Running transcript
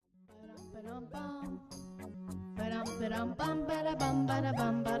You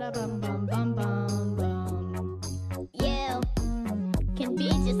can be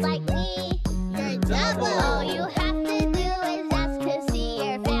just like me. You're double. All you have to do is ask to see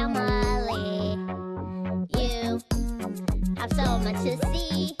your family. You have so much to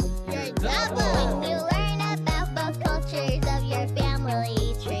see. You're double. When you learn about both cultures of your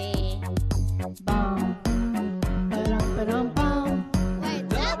family tree. We're double.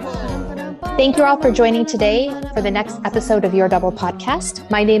 Thank you all for joining today for the next episode of Your Double podcast.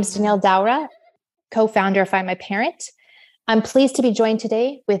 My name is Deanielle Dawra, co-founder of Find My Parent. I'm pleased to be joined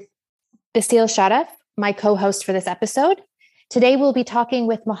today with Basil Sharaf, my co-host for this episode. Today, we'll be talking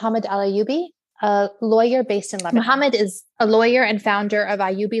with Mohammed Ayouby, a lawyer based in Lebanon. Mohammed is a lawyer and founder of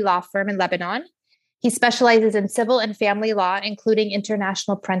Ayouby Law Firm in Lebanon. He specializes in civil and family law, including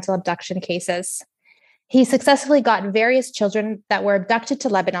international parental abduction cases. He successfully got various children that were abducted to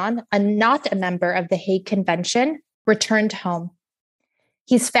Lebanon and not a member of the Hague Convention returned home.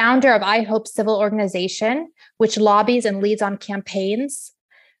 He's founder of I Hope Civil Organization, which lobbies and leads on campaigns,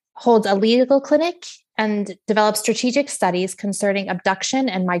 holds a legal clinic, and develops strategic studies concerning abduction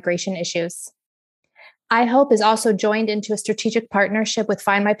and migration issues. I Hope is also joined into a strategic partnership with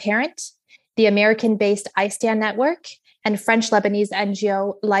Find My Parent, the American-based iStand Network, and French-Lebanese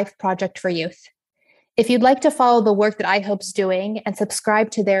NGO Life Project for Youth. If you'd like to follow the work that I Hope's doing and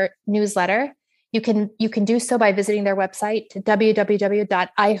subscribe to their newsletter, you can do so by visiting their website,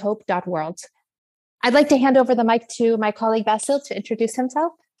 www.ihope.world. I'd like to hand over the mic to my colleague Basil to introduce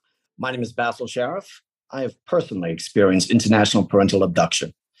himself. My name is Basil Sharaf. I have personally experienced international parental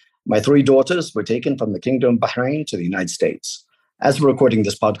abduction. My 3 daughters were taken from the Kingdom of Bahrain to the United States. As we're recording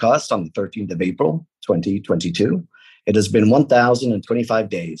this podcast on the 13th of April, 2022, it has been 1,025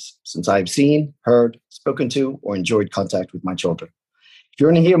 days since I've seen, heard, spoken to, or enjoyed contact with my children. If you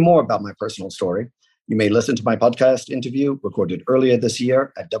want to hear more about my personal story, you may listen to my podcast interview recorded earlier this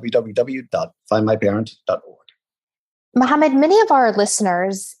year at www.findmyparent.org. Mohammed, many of our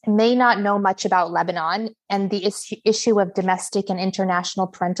listeners may not know much about Lebanon and the issue of domestic and international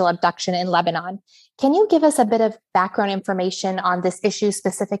parental abduction in Lebanon. Can you give us a bit of background information on this issue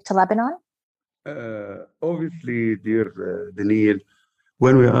specific to Lebanon? Obviously, dear Deanielle,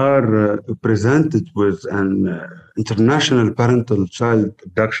 when we are presented with an international parental child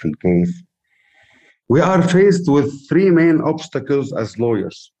abduction case, we are faced with 3 main obstacles as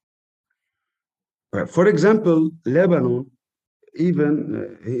lawyers. For example, Lebanon,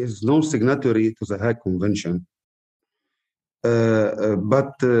 even is no signatory to the Hague Convention,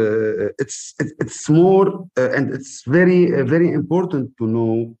 but it's more, and it's very important to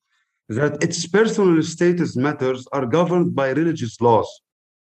know that its personal status matters are governed by religious laws.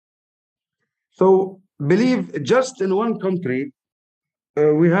 So, believe just in one country,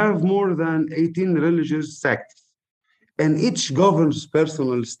 we have more than 18 religious sects, and each governs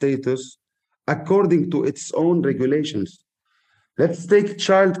personal status according to its own regulations. Let's take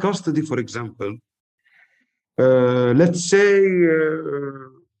child custody, for example. Let's say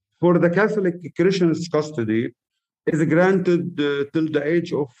for the Catholic Christians, custody is granted till the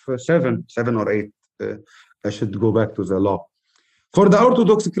age of 7 or 8. I should go back to the law. For the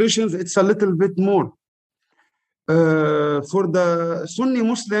Orthodox Christians, it's a little bit more. For the Sunni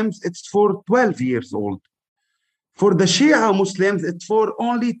Muslims, it's for 12 years old. For the Shia Muslims, it's for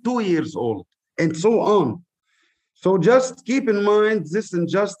only 2 years old, and so on. So just keep in mind, this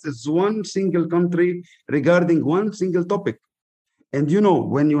is just one single country regarding one single topic. And you know,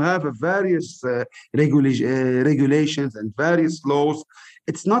 when you have a various regulations and various laws,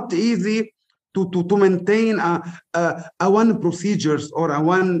 it's not easy to maintain a one procedures or a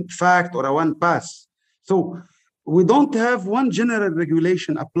one fact or a one pass. So we don't have one general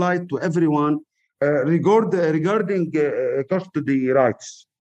regulation applied to everyone regarding custody rights.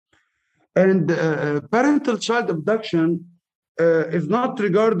 And parental child abduction is not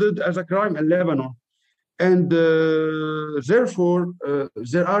regarded as a crime in Lebanon. And therefore,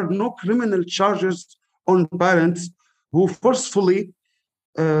 there are no criminal charges on parents who forcefully,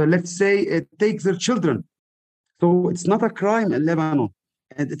 let's say, take their children. So it's not a crime in Lebanon.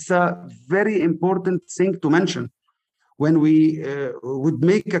 And it's a very important thing to mention. When we would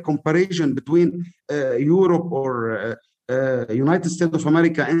make a comparison between Europe or United States of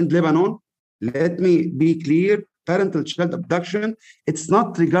America and Lebanon, let me be clear, parental child abduction, it's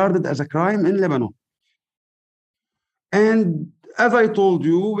not regarded as a crime in Lebanon. And as I told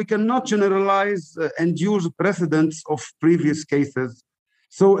you, we cannot generalize and use precedents of previous cases.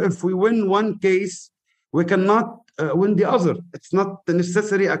 So if we win one case, we cannot win the other. It's not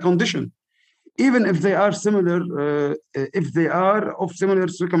necessarily a condition, even if they are similar, if they are of similar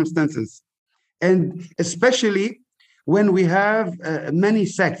circumstances. And especially when we have many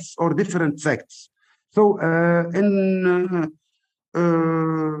sects or different sects. So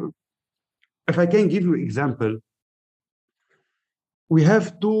if I can give you an example, we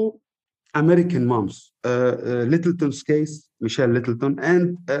have two American moms, Littleton's case, Michelle Littleton,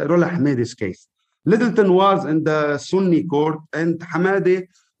 and Rola Hamadi's case. Littleton was in the Sunni court and Hamadi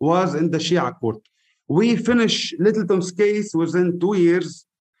was in the Shia court. We finished Littleton's case within 2 years,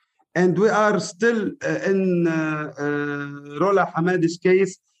 and we are still in Rola Hamadi's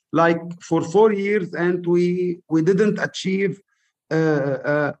case like for 4 years, and we didn't achieve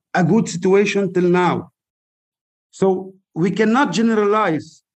a good situation till now. So we cannot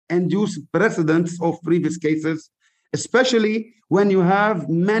generalize and use precedents of previous cases, especially when you have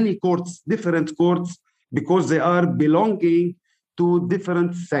many courts, different courts, because they are belonging to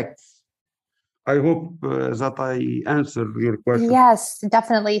different sects. I hope that I answered your question. Yes,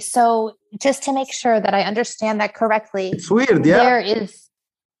 definitely. So just to make sure that I understand that correctly. It's weird, yeah. There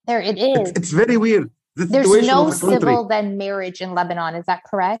it is. It's very weird. There's no civil then marriage in Lebanon. Is that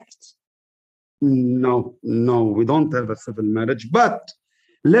correct? No, we don't have a civil marriage, but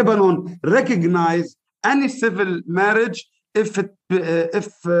Lebanon recognize any civil marriage if the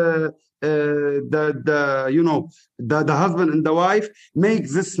husband and the wife make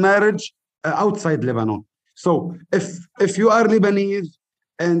this marriage outside Lebanon. So if you are Lebanese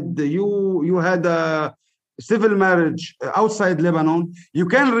and you had a civil marriage outside Lebanon, you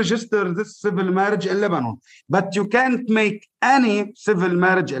can register this civil marriage in Lebanon, but you can't make any civil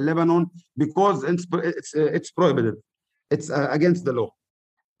marriage in Lebanon because it's prohibited. It's against the law.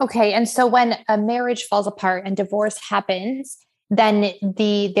 Okay, and so when a marriage falls apart and divorce happens, then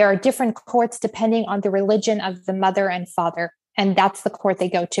there are different courts depending on the religion of the mother and father, and that's the court they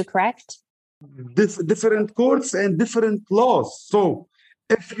go to, correct? Different courts and different laws. So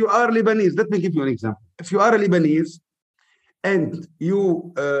if you are Lebanese, let me give you an example. If you are a Lebanese and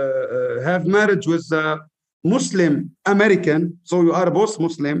you have marriage with a Muslim American, so you are both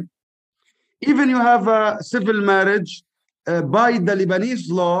Muslim, even you have a civil marriage, by the Lebanese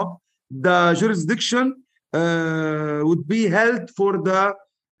law, the jurisdiction would be held for the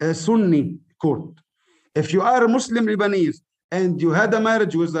Sunni court. If you are a Muslim Lebanese and you had a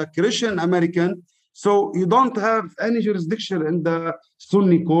marriage with a Christian American, so you don't have any jurisdiction in the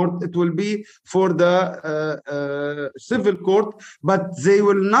Sunni court. It will be for the civil court, but they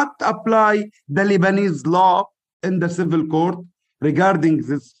will not apply the Lebanese law in the civil court regarding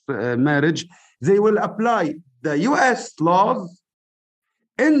this marriage. They will apply the U.S. laws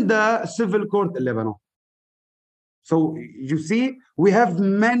in the civil court in Lebanon. So you see, we have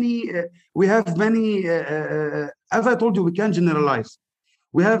many. As I told you, we can't generalize.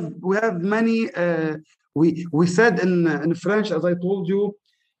 We have many. We said in French, as I told you,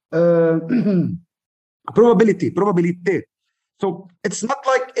 probabilité. So it's not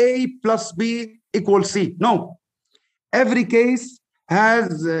like A plus B equals C. No, every case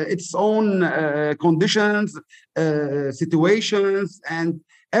has its own conditions, situations, and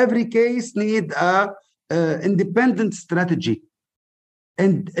every case needs a independent strategy.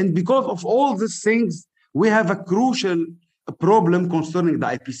 And because of all these things, we have a crucial problem concerning the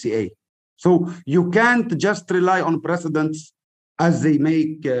IPCA. So you can't just rely on precedents as they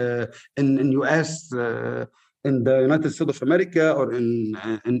make in US, in the United States of America, or in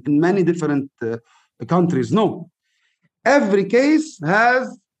many different countries. No. Every case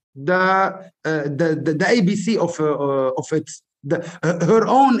has the ABC of its her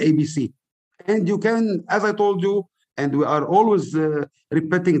own ABC, and you can, as I told you, and we are always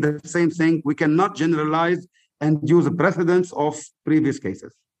repeating the same thing. We cannot generalize and use the precedents of previous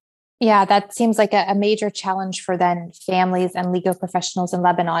cases. Yeah, that seems like a major challenge for then families and legal professionals in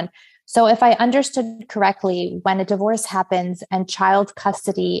Lebanon. So if I understood correctly, when a divorce happens and child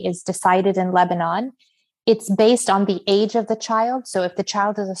custody is decided in Lebanon, it's based on the age of the child. So if the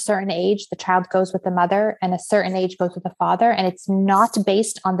child is a certain age, the child goes with the mother, and a certain age goes with the father, and it's not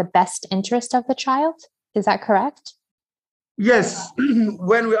based on the best interest of the child. Is that correct? Yes.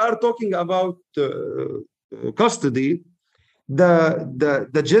 When we are talking about custody,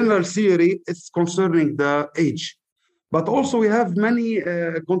 the general theory is concerning the age. But also we have many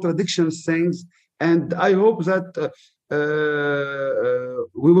contradictions things, and I hope that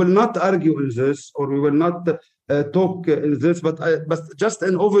we will not argue in this, or we will not talk in this, but just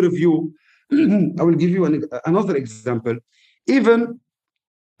an overview. I will give you another example. Even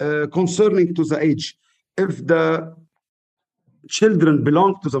concerning to the age, if the children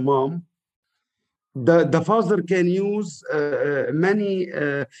belong to the mom, the father can use many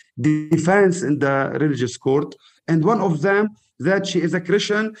defense in the religious court, and one of them, that she is a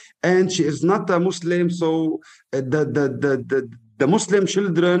Christian and she is not a Muslim. So the Muslim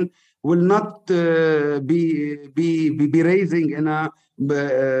children will not be raising in a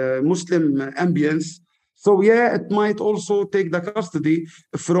Muslim ambience. So yeah, it might also take the custody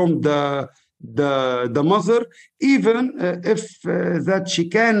from the mother, even if that she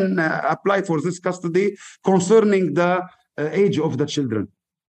can apply for this custody concerning the age of the children.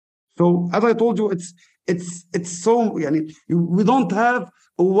 So as I told you, it's so we don't have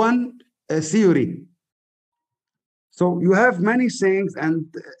one theory. So you have many things, and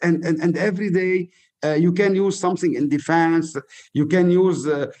every day you can use something in defense. You can use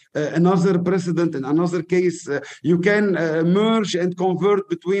another precedent in another case. You can merge and convert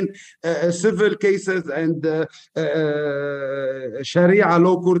between civil cases and Sharia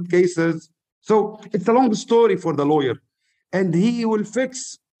law court cases. So it's a long story for the lawyer, and he will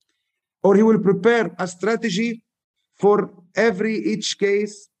fix or he will prepare a strategy for each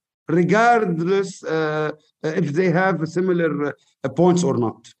case, regardless if they have similar points or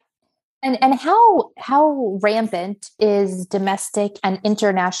not. And how rampant is domestic and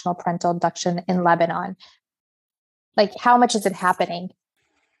international parental abduction in Lebanon? Like, how much is it happening?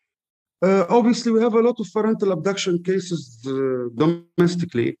 Obviously, we have a lot of parental abduction cases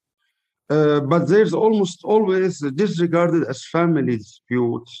domestically, but there's almost always disregarded as family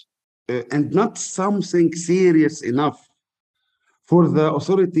disputes and not something serious enough for the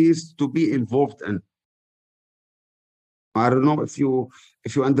authorities to be involved in. I don't know if you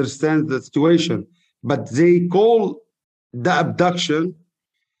understand the situation, but they call the abduction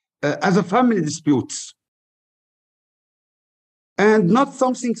as a family disputes and not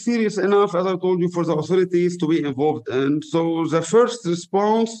something serious enough, as I told you, for the authorities to be involved in. So the first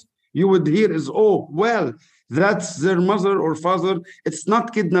response you would hear is, oh, well, that's their mother or father. It's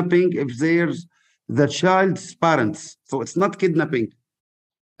not kidnapping if there's the child's parents. So it's not kidnapping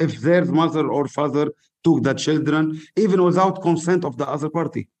if their mother or father took the children, even without consent of the other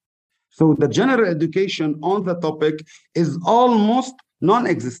party. So the general education on the topic is almost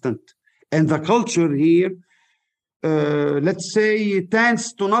non-existent. And the culture here, let's say,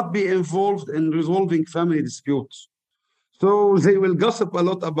 tends to not be involved in resolving family disputes. So they will gossip a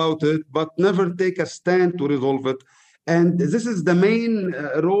lot about it, but never take a stand to resolve it. And this is the main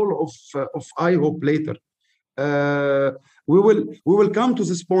role of IHOPE later. We will come to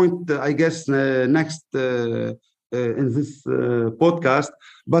this point, I guess, next in this podcast.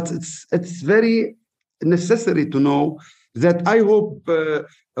 But it's very necessary to know that IHOPE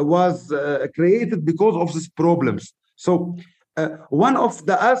was created because of these problems. So one of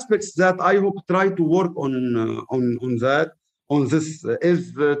the aspects that IHOPE try to work on this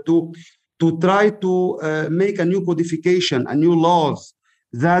is to try to make a new codification, a new laws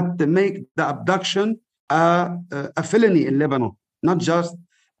that make the abduction a felony in Lebanon, not just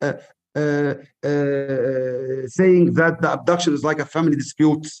saying that the abduction is like a family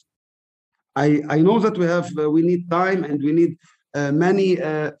dispute. I know that we need time and we need many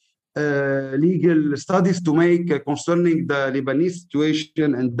legal studies to make concerning the Lebanese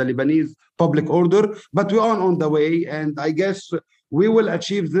situation and the Lebanese public order, but we are on the way, and I guess we will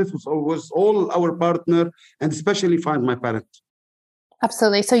achieve this with all our partner, and especially Find My Parent.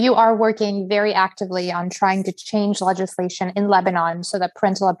 Absolutely. So you are working very actively on trying to change legislation in Lebanon so that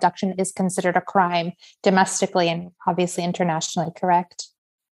parental abduction is considered a crime domestically and obviously internationally, correct?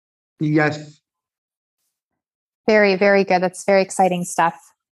 Yes. Very, very good. That's very exciting stuff.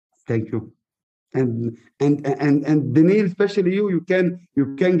 Thank you. And Deanielle, especially you can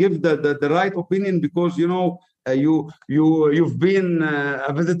give the right opinion because you've been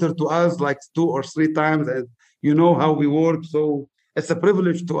a visitor to us like 2 or 3 times, and you know how we work. So it's a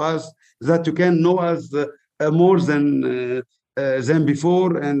privilege to us that you can know us more than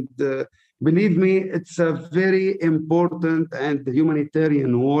before. And believe me, it's a very important and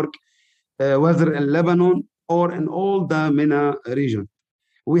humanitarian work, whether in Lebanon or in all the MENA region.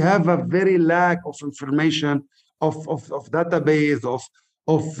 We have a very lack of information, of database,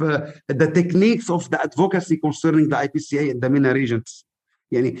 of the techniques of the advocacy concerning the IPCA in the MENA regions.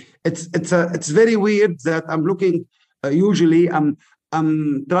 It's very weird that I'm looking. Usually, I'm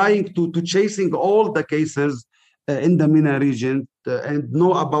trying to chasing all the cases in the MENA region and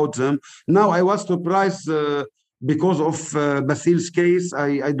know about them. Now I was surprised because of Basil's case.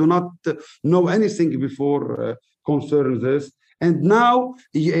 I do not know anything before concerning this. And now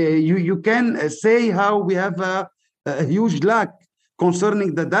you can say how we have a huge lack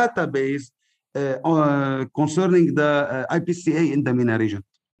concerning the database concerning the IPCA in the MENA region.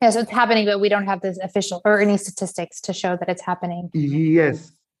 Yes, it's happening, but we don't have this official or any statistics to show that it's happening.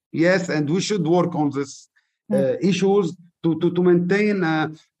 Yes, and we should work on this issues to maintain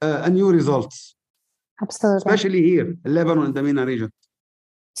a new results, Absolutely. especially here in Lebanon and the MENA region.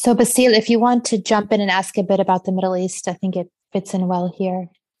 So Basil, if you want to jump in and ask a bit about the Middle East, I think it fits in well here.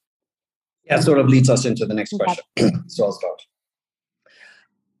 Yeah, sort of leads us into the next question. So I'll start.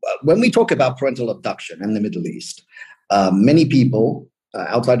 When we talk about parental abduction in the Middle East, many people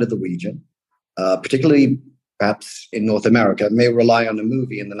outside of the region, particularly perhaps in North America, may rely on a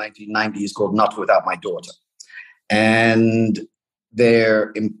movie in the 1990s called Not Without My Daughter. And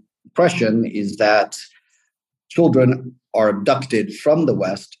their impression is that children are abducted from the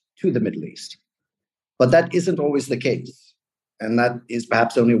West to the Middle East. But that isn't always the case. And that is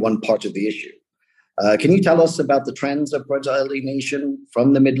perhaps only one part of the issue. Can you tell us about the trends of parental alienation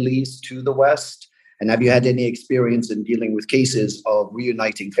from the Middle East to the West? And have you had any experience in dealing with cases of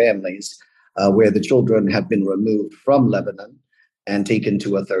reuniting families where the children have been removed from Lebanon and taken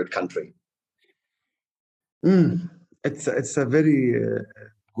to a third country? It's a very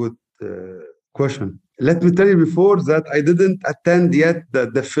good question. Let me tell you before that I didn't attend yet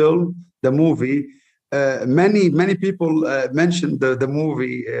the film, the movie. Many people mentioned the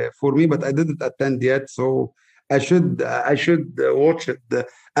movie for me, but I didn't attend yet. So I should watch it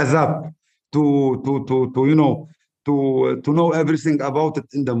as up to know everything about it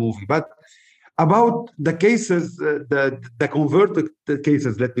in the movie. But about the cases, the converted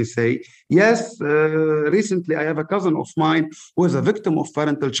cases, let me say, yes, recently I have a cousin of mine who is a victim of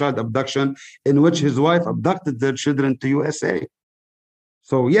parental child abduction, in which his wife abducted their children to USA.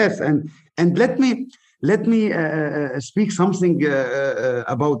 So yes, and let me speak something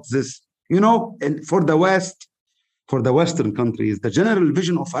about this. And for the Western countries, the general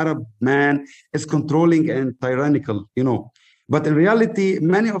vision of Arab man is controlling and tyrannical. But in reality,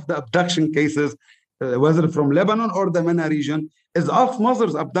 many of the abduction cases, whether from Lebanon or the MENA region, is of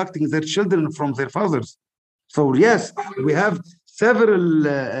mothers abducting their children from their fathers. So yes, we have several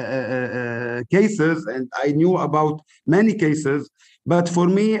cases, and I knew about many cases. But for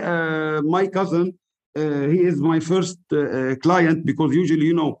me, my cousin, he is my first client, because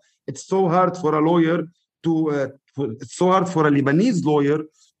usually, it's so hard for a lawyer it's so hard for a Lebanese lawyer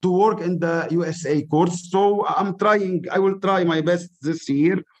to work in the USA courts. So I will try my best this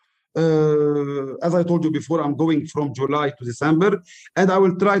year. As I told you before, I'm going from July to December, and I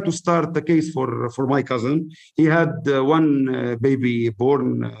will try to start the case for my cousin. He had one baby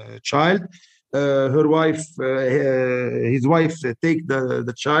born child. His wife take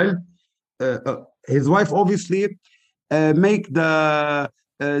the child. His wife obviously make the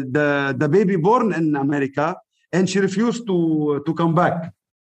baby born in America, and she refused to come back.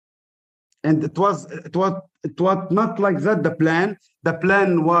 And it was not like that. The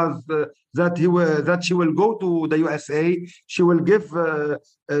plan was that she will go to the USA. She will give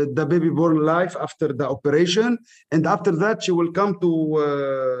the baby born life after the operation, and after that she will come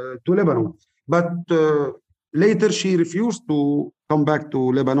to Lebanon. But later she refused to come back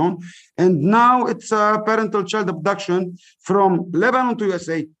to Lebanon, and now it's a parental child abduction from Lebanon to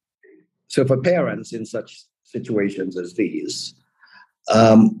USA. So for parents in such situations as these,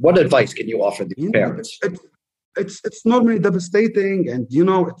 what advice can you offer these parents? It's normally devastating, and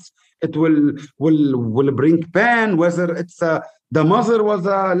it will bring pain, whether it's the mother was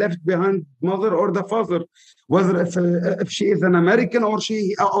a left behind mother, or the father, whether if she is an American or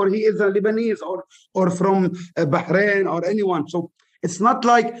he is a Lebanese or from Bahrain or anyone. So it's not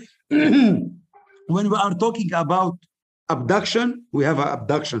like when we are talking about abduction, we have an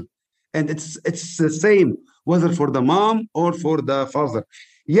abduction, and it's the same whether for the mom or for the father.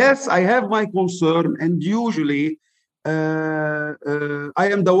 Yes, I have my concern, and usually I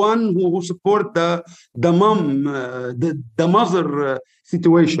am the one who support the mom, the mother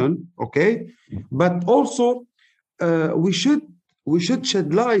situation. Okay, but also we should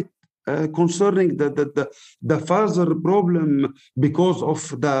shed light concerning the father problem because of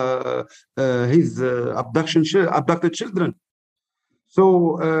his abducted children.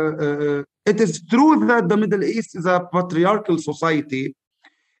 So it is true that the Middle East is a patriarchal society,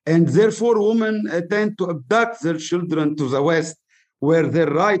 and therefore women tend to abduct their children to the West, where their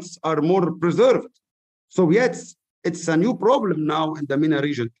rights are more preserved. So yes, it's a new problem now in the MENA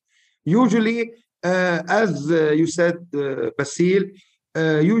region. Usually, as you said, Basil,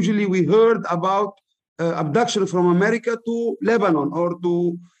 usually we heard about abduction from America to Lebanon or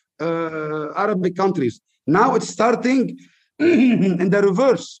to Arabic countries. Now it's starting in the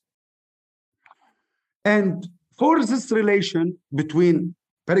reverse. And for this relation between,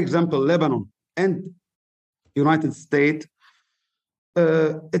 for example, Lebanon and United States,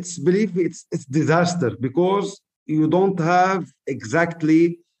 it's disaster, because you don't have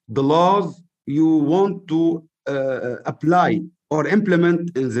exactly the laws you want to apply or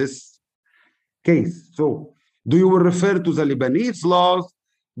implement in this case. So, do you refer to the Lebanese laws?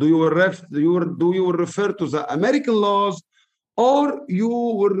 Do you refer to the American laws, or you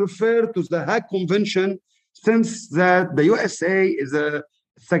will refer to the Hague Convention, since that the USA is a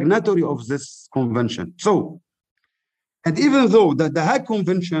signatory of this convention? So, and even though the Hague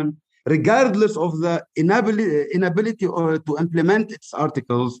Convention, regardless of the inability to implement its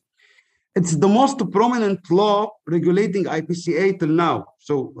articles, it's the most prominent law regulating IPCA till now.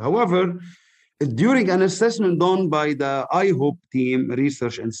 So, however, during an assessment done by the IHOPE team,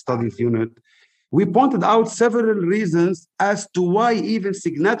 Research and Studies Unit, we pointed out several reasons as to why even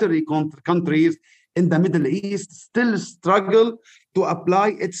signatory countries in the Middle East still struggle to apply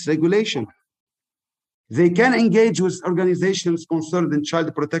its regulation. They can engage with organizations concerned in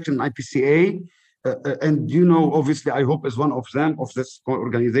child protection, IPCA, and obviously IHOPE is one of them, of this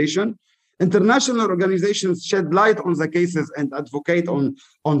organization. International organizations shed light on the cases and advocate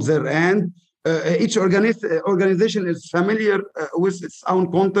on their end. Each organization is familiar with its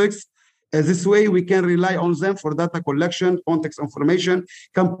own context. This way, we can rely on them for data collection, context information,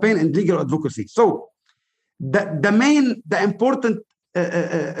 campaign, and legal advocacy. So, the important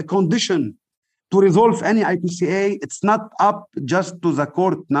condition to resolve any IPCA, it's not up just to the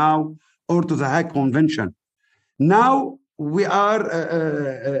court now or to the Hague Convention. Now, we are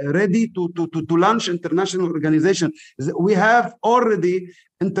ready to launch international organizations. We have already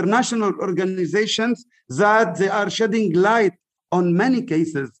international organizations that they are shedding light on many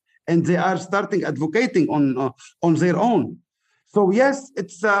cases, and they are starting advocating on their own. So yes,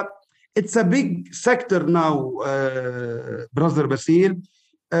 it's a big sector now, Brother Basil.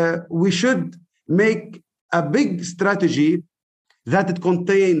 We should make a big strategy that it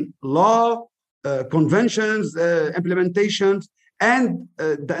contain law, conventions, implementations, and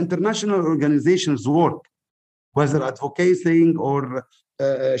the international organizations' work, whether advocating or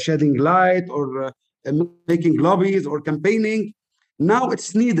shedding light or making lobbies or campaigning. Now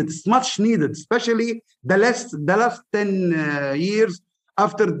it's needed, it's much needed, especially the last 10 years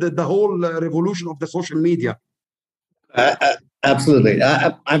after the whole revolution of the social media. Absolutely.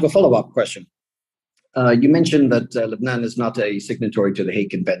 I have a follow-up question. You mentioned that Lebanon is not a signatory to the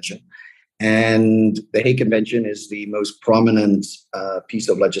Hague Convention. And the Hague Convention is the most prominent piece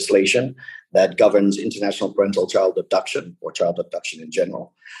of legislation that governs international parental child abduction, or child abduction in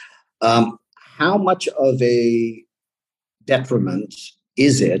general. How much of a detriment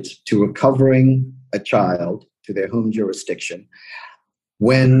is it to recovering a child to their home jurisdiction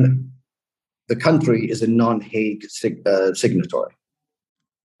when the country is a non-Hague signatory?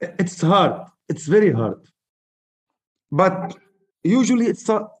 It's hard. It's very hard. But usually it's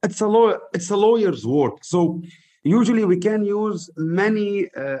a lawyer's work. So usually we can use many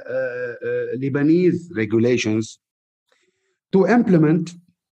Lebanese regulations to implement,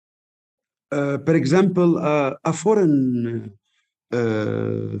 for example, a foreign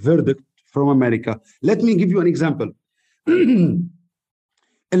verdict from America. Let me give you an example. In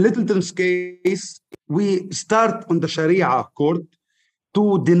Littleton's case, we start on the Sharia court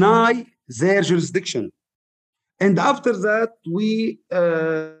to deny their jurisdiction. And after that, we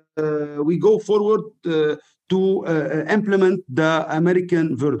go forward to implement the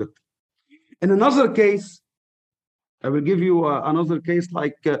American verdict. In another case, I will give you another case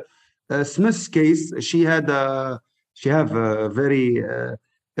like Smith's case. She have a very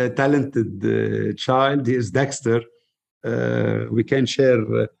talented child. He is Dexter. We can share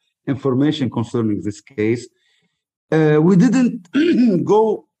information concerning this case. We didn't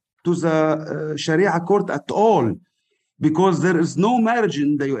go to the Sharia court at all because there is no marriage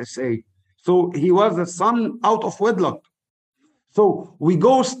in the USA. So he was a son out of wedlock. So we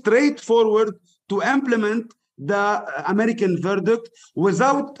go straight forward to implement the American verdict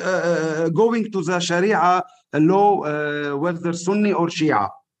without going to the Sharia law, whether Sunni or Shia.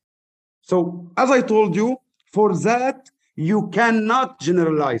 So as I told you, for that, you cannot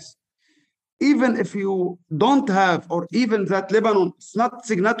generalize. Even if you don't have, or even that Lebanon is not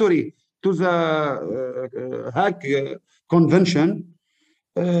signatory to the Hague Convention,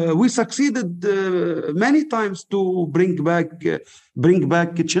 we succeeded many times to bring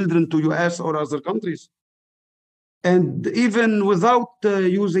back children to US or other countries. And even without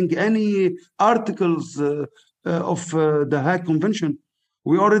using any articles of the Hague Convention,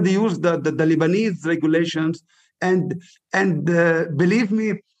 we already used the Lebanese regulations. And believe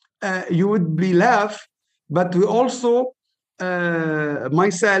me, you would be laugh, but we also,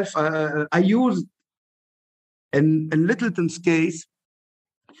 myself, I used, in Littleton's case,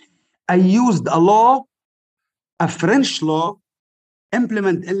 I used a French law,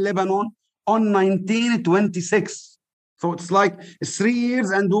 implement in Lebanon on 1926. So it's like 3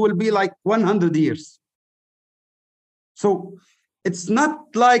 years and we will be like 100 years. So it's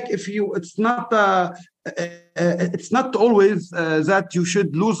not like it's not always that you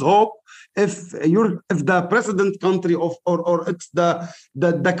should lose hope if the precedent country or it's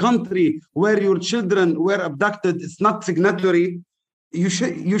the country where your children were abducted, it's not signatory. You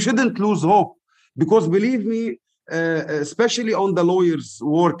shouldn't lose hope, because believe me, especially on the lawyers'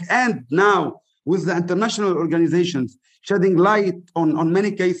 work and now with the international organizations shedding light on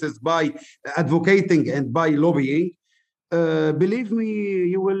many cases by advocating and by lobbying. Believe me,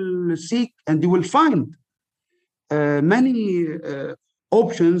 you will seek and you will find many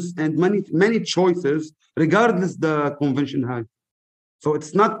options and many choices, regardless the convention has. So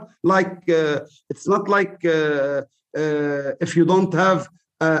it's not like if you don't have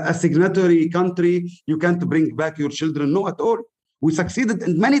a signatory country, you can't bring back your children. No, at all. We succeeded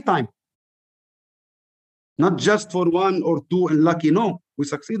in many times, not just for one or two and lucky. No. We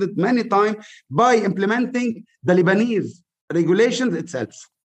succeeded many times by implementing the Lebanese regulations itself.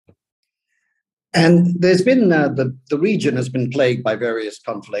 And there's been, the region has been plagued by various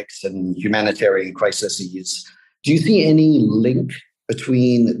conflicts and humanitarian crises. Do you see any link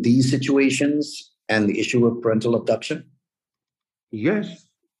between these situations and the issue of parental abduction? Yes.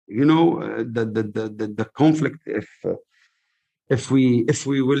 You know, the conflict, if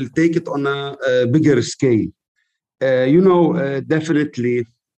we will take it on a bigger scale, definitely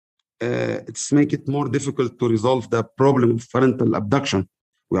it's make it more difficult to resolve the problem of parental abduction.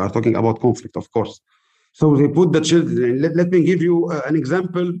 We are talking about conflict, of course. So they put the children. Let me give you an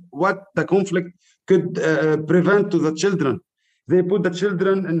example what the conflict could prevent to the children. They put the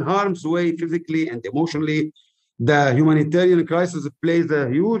children in harm's way physically and emotionally. The humanitarian crisis plays a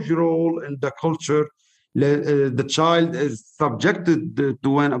huge role in the culture. The child is subjected to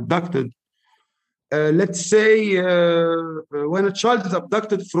when abducted. Let's say when a child is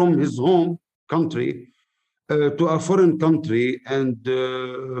abducted from his home country to a foreign country and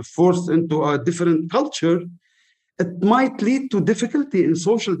forced into a different culture, it might lead to difficulty in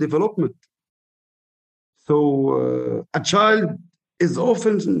social development. So a child is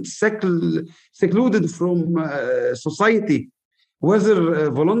often secluded from society, whether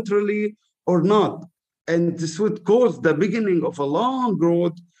voluntarily or not. And this would cause the beginning of a long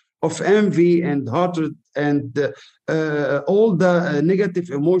road of envy and hatred and all the negative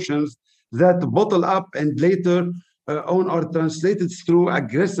emotions that bottle up and later on are translated through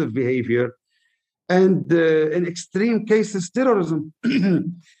aggressive behavior and in extreme cases, terrorism.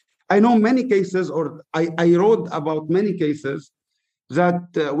 I know many cases, or I wrote about many cases that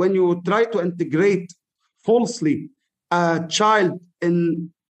when you try to integrate falsely a child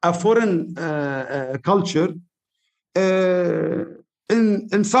in a foreign culture,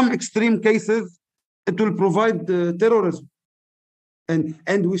 in some extreme cases, it will provide terrorism.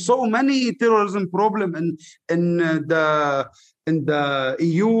 And we saw many terrorism problem in the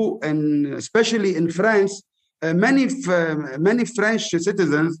EU, and especially in France. Many French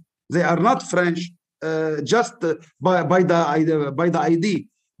citizens, they are not French just by the ID,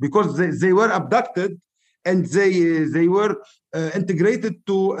 because they were abducted and they were integrated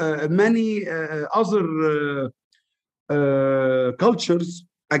to many other cultures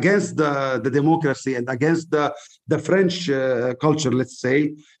against the democracy and against the French culture, let's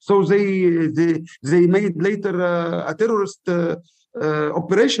say. So they made later a terrorist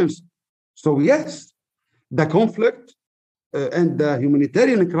operations. So yes, the conflict and the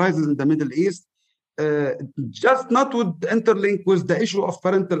humanitarian crisis in the Middle East just not would interlink with the issue of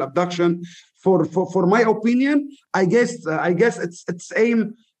parental abduction. For my opinion, I guess it's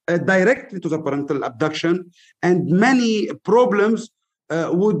aimed directly to the parental abduction, and many problems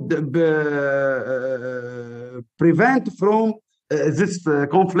would prevent from this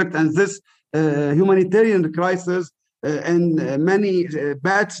conflict and this humanitarian crisis and many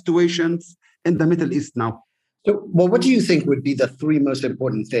bad situations in the Middle East now. So, well, what do you think would be the three most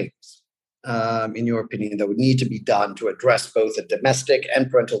important things, in your opinion, that would need to be done to address both the domestic and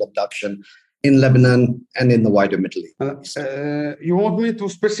parental abduction in Lebanon and in the wider Middle East? You want me to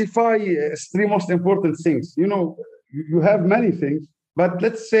specify three most important things? You know, you have many things, but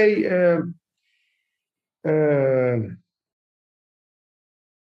let's say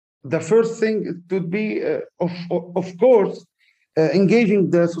the first thing would be, of course, engaging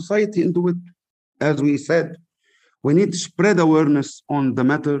the society into it. As we said, we need to spread awareness on the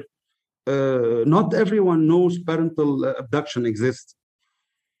matter. Not everyone knows parental abduction exists.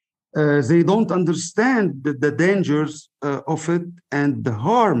 They don't understand the dangers of it and the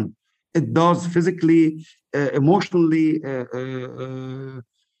harm it does physically, emotionally,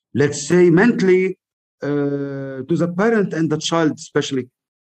 let's say, mentally to the parent and the child, especially.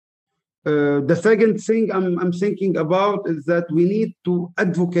 The second thing I'm thinking about is that we need to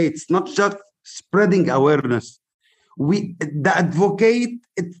advocate, not just spreading awareness. The advocate,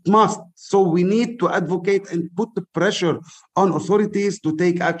 it must. So we need to advocate and put the pressure on authorities to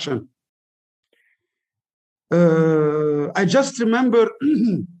take action. I just remember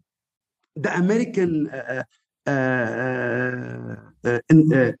the American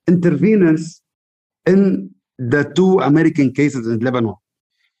intervenence in the 2 American cases in Lebanon.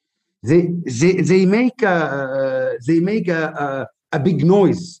 They make a big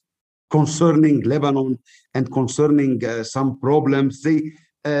noise concerning Lebanon and concerning some problems. They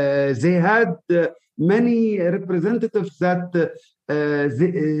had many representatives that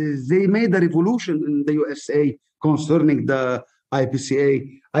they made a revolution in the USA concerning the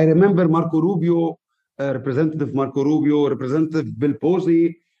IPCA. I remember Marco Rubio, Representative Marco Rubio, Representative Bill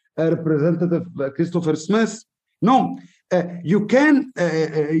Posey, Representative Christopher Smith. No, you can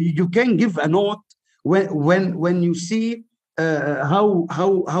give a note when you see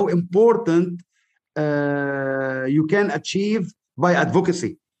how important you can achieve by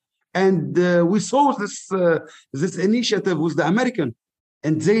advocacy. And we saw this initiative with the American,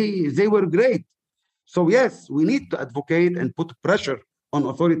 and they were great. So yes, we need to advocate and put pressure on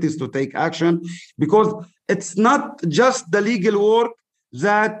authorities to take action, because it's not just the legal work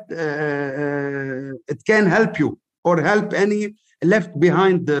that it can help you or help any left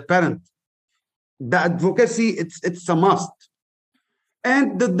behind the parent. The advocacy, it's a must.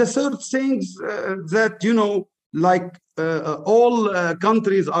 And the third things that, like all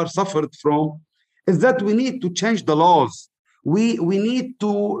countries are suffered from, is that we need to change the laws. We need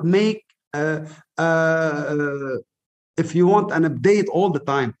to make, if you want, an update all the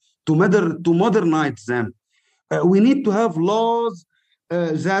time to modernize them. We need to have laws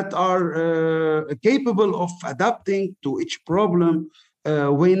that are capable of adapting to each problem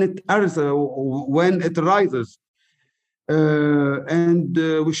when it arises. And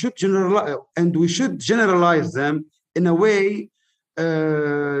we should generalize them in a way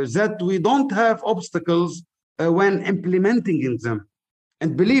that we don't have obstacles when implementing in them.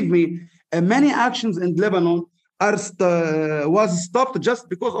 And believe me, many actions in Lebanon was stopped just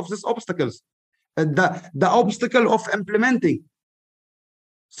because of these obstacles, the obstacle of implementing.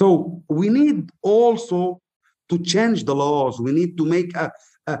 So we need also to change the laws. We need to make an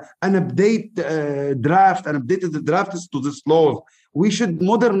updated drafts to this laws. We should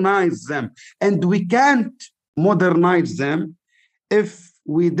modernize them, and we can't modernize them if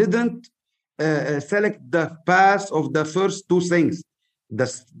we didn't select the path of the first 2 things,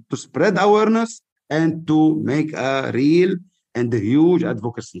 to spread awareness and to make a real and a huge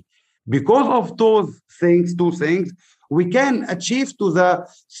advocacy. Because of those things, 2 things, we can achieve to the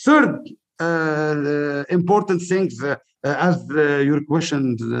third important things as your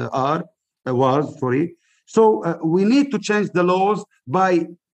questions was. So we need to change the laws by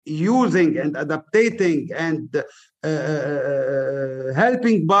using and adapting and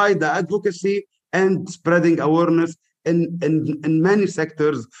helping by the advocacy and spreading awareness in many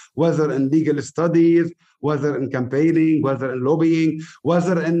sectors, whether in legal studies, whether in campaigning, whether in lobbying,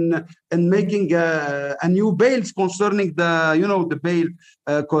 whether in making a new bails concerning the bail,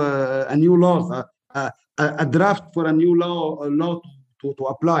 a new law, a draft for a new law to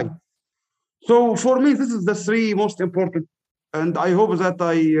apply. So for me, this is the 3 most important, and I hope that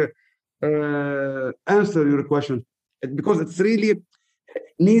I answer your question, because it's really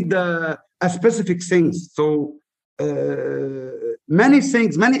need a specific things. So many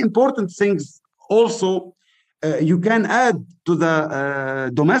things, many important things also you can add to the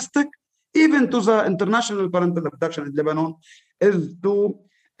domestic, even to the international parental abduction in Lebanon, is to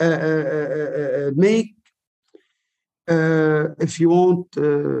make, if you want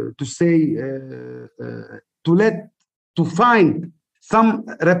to say, to find some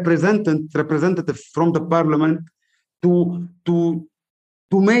representative from the parliament to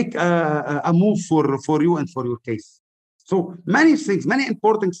make a move for you and for your case. So many things, many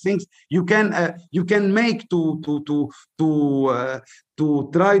important things you can make to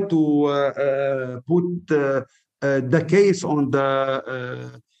try to put the case on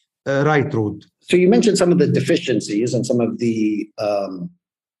the right road. So you mentioned some of the deficiencies and some of the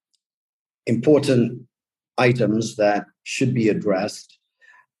important items that should be addressed.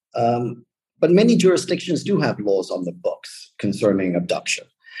 But many jurisdictions do have laws on the books concerning abduction.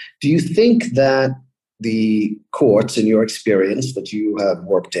 Do you think that the courts, in your experience that you have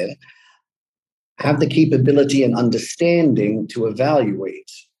worked in, have the capability and understanding to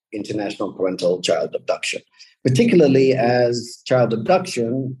evaluate international parental child abduction? particularly as child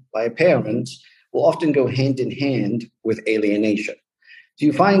abduction by a parent will often go hand in hand with alienation. Do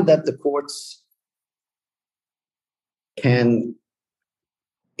you find that the courts can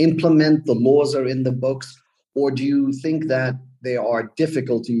implement the laws are in the books, or do you think that there are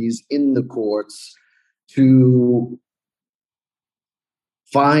difficulties in the courts to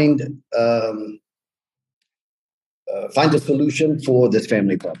find a solution for this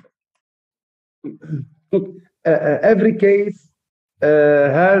family problem? Look, every case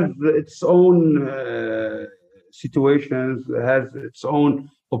has its own situations, has its own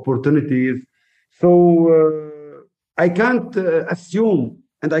opportunities. So I can't assume,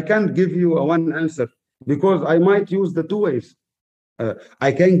 and I can't give you a one answer, because I might use the two ways.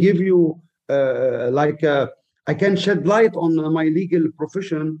 I can give you I can shed light on my legal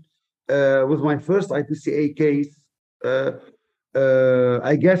profession with my first IPCA case.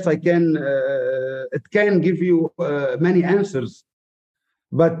 I guess I can. It can give you many answers,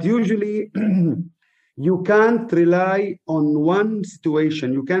 but usually you can't rely on one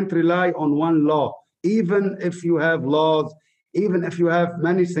situation. You can't rely on one law, even if you have laws, even if you have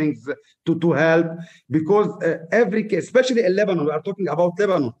many things to help, because every case, especially in Lebanon, we are talking about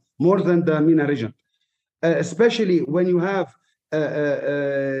Lebanon more than the MENA region, especially when you have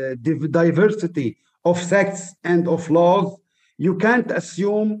diversity of sects and of laws, you can't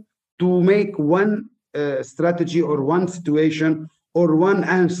assume to make one strategy or one situation or one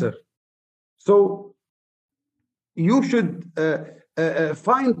answer. So you should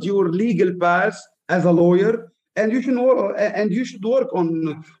find your legal path as a lawyer, and you should work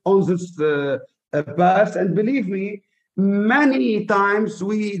on this path. And believe me, many times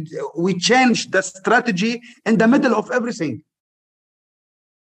we change the strategy in the middle of everything.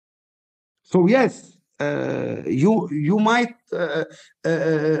 So yes, you might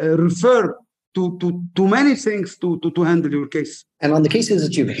refer to many things to handle your case. And on the cases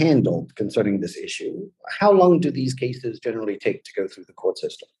that you've handled concerning this issue, how long do these cases generally take to go through the court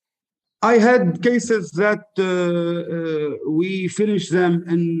system? I had cases that we finished them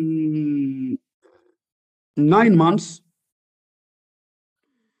in 9 months.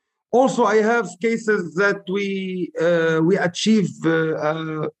 Also, I have cases that we achieve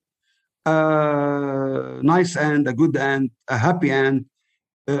a nice end, a good end, a happy end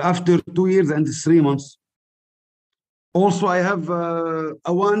after 2 years and 3 months. Also, I have a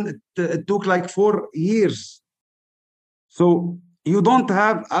one it took like 4 years. So you don't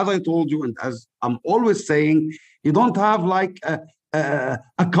have, as I told you, and as I'm always saying, you don't have like a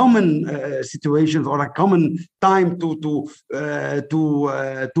common situation or a common time to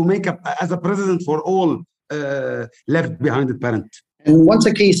make up as a precedent for all left behind the parent. And once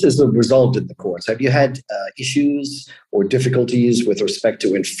a case is resolved in the courts, have you had issues or difficulties with respect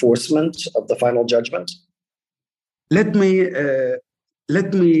to enforcement of the final judgment? Let me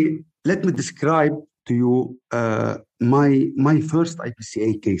describe to you my first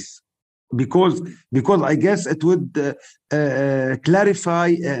IPCA case, because I guess it would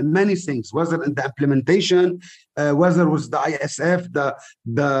clarify many things, whether in the implementation, whether with the ISF,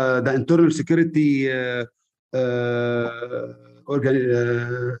 the internal security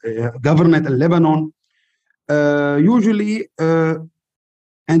government in Lebanon. Usually,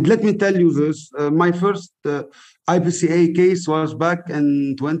 and let me tell you this, my first IPCA case was back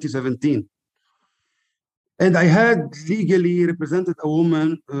in 2017. And I had legally represented a woman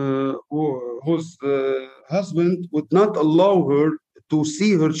whose husband would not allow her to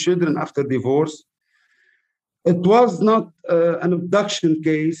see her children after divorce. It was not an abduction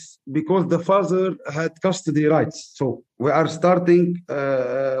case because the father had custody rights. So we are starting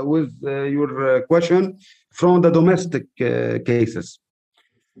with your question from the domestic cases.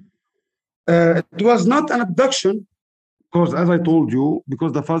 It was not an abduction because, as I told you,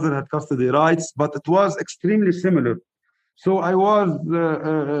 because the father had custody rights, but it was extremely similar. So I was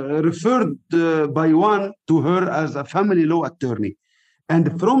referred by one to her as a family law attorney.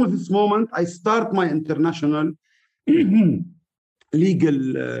 And from this moment, I start my international legal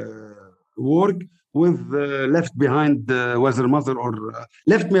work with left behind, whether mother or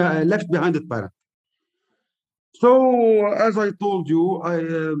left behind the parent. So, as I told you,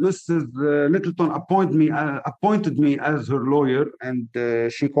 Mrs. Littleton appointed me as her lawyer, and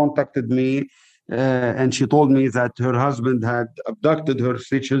she contacted me, and she told me that her husband had abducted her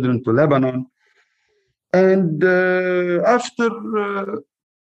 3 children to Lebanon. And after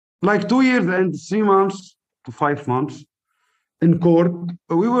like 2 years and 3 months to 5 months in court,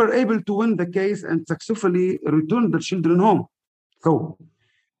 we were able to win the case and successfully return the children home. So,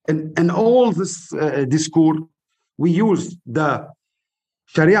 in all this discourse, we used the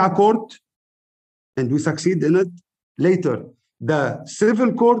Sharia court and we succeed in it. Later, the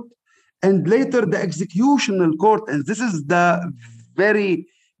civil court, and later the executional court. And this is the very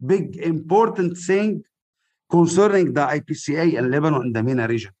big important thing concerning the IPCA in Lebanon and the MENA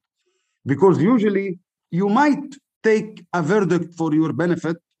region. Because usually you might take a verdict for your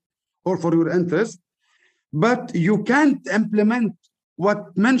benefit or for your interest, but you can't implement what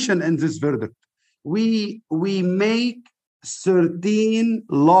mentioned in this verdict. We make 13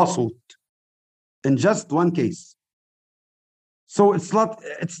 lawsuits in just one case. So it's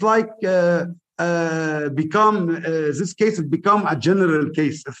like this case has become a general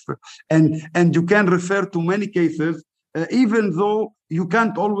case, and you can refer to many cases, even though you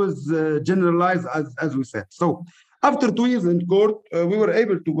can't always generalize, as we said. So after 2 years in court, we were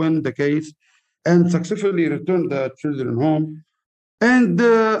able to win the case and successfully return the children home. And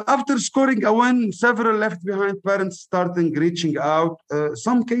after scoring a win, several left behind parents starting reaching out.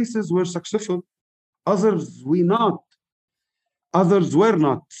 Some cases were successful, others others were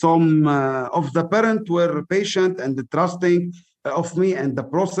not. Some of the parents were patient and trusting of me and the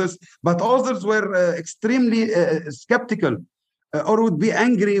process, but others were extremely skeptical or would be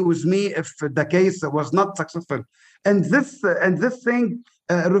angry with me if the case was not successful. And this thing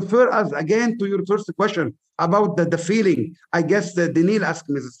refer us again to your first question about the feeling. I guess Deanielle asked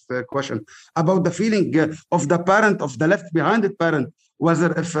me this question about the feeling of the parent, of the left behind parent, whether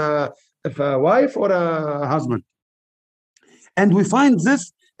if a wife or a husband. And we find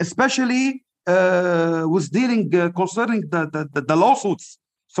this especially with dealing concerning the lawsuits.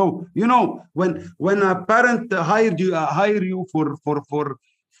 So when a parent hire you for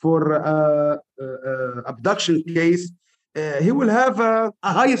abduction case, he will have a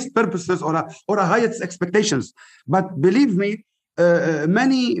highest purposes or a highest expectations. But believe me,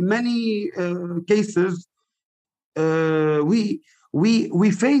 many cases we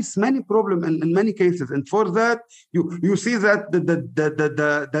face many problems in many cases, and for that you see that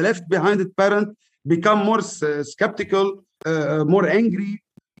the left behind parent become more skeptical, more angry.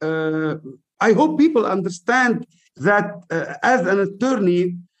 I hope people understand that as an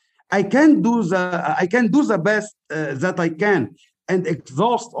attorney, I can do the best that I can and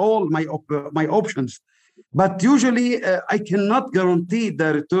exhaust all my options, but usually I cannot guarantee the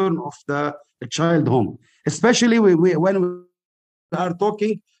return of the child home, especially when we are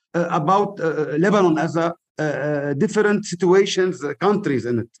talking about Lebanon as a different situations, countries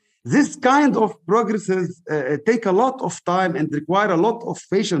in it. This kind of progresses take a lot of time and require a lot of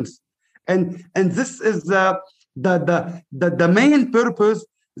patience, and this is the main purpose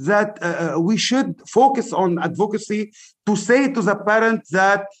that we should focus on advocacy, to say to the parents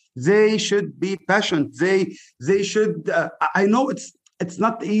that they should be patient. They should. I know it's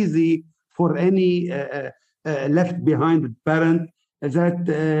not easy for any left behind parent that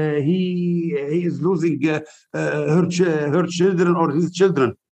he is losing her children or his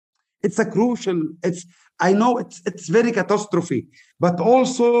children. It's a crucial. I know it's very catastrophe, but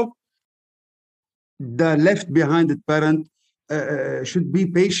also the left behind parent should be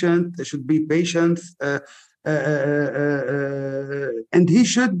patient. And he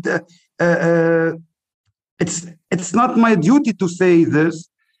should. It's not my duty to say this,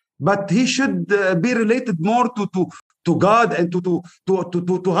 but he should be related more to God and to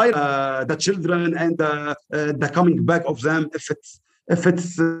hide the children and the coming back of them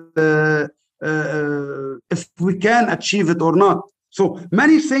if we can achieve it or not. So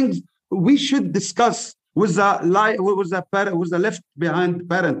many things we should discuss with the left behind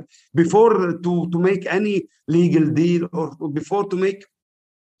parent before to make any legal deal or before to make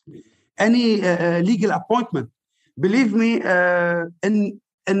any legal appointment. Believe me, in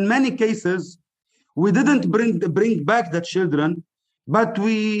many cases we didn't bring back the children, but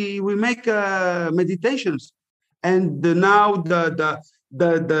we make meditations, and now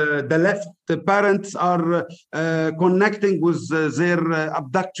the left parents are connecting with their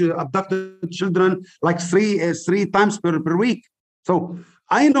abducted children like three times per week. So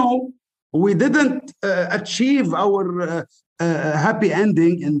I know we didn't achieve our happy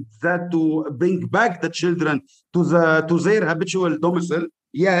ending in that to bring back the children to their habitual domicile.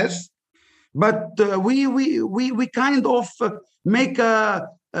 Yes, but we kind of make a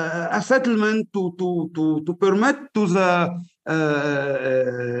settlement to permit to the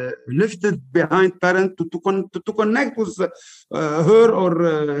lifted behind parent to connect with her or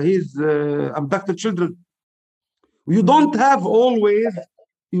his abducted children. You don't have always,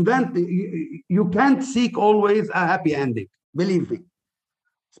 you can't seek always a happy ending, believe me,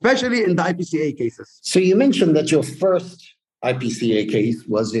 especially in the IPCA cases. So you mentioned that your first IPCA case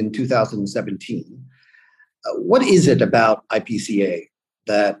was in 2017. What is it about IPCA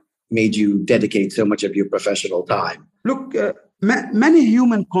that made you dedicate so much of your professional time? Look, many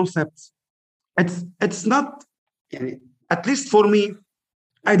human concepts, it's not, at least for me,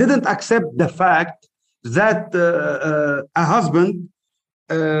 I didn't accept the fact that a husband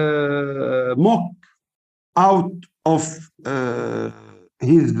mock out of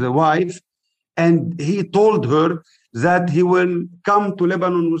his wife, and he told her that he will come to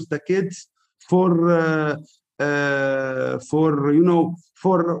Lebanon with the kids for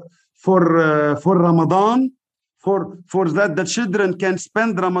Ramadan, for that the children can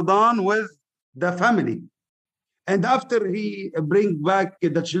spend Ramadan with the family. And after he bring back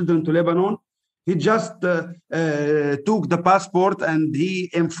the children to Lebanon, he just took the passport and he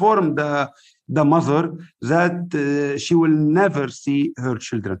informed the mother that she will never see her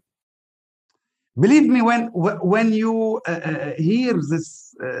children. Believe me, when you hear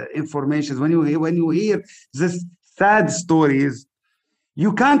this information, when you hear this sad stories,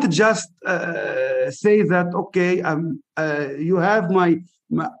 you can't just say that, okay, you have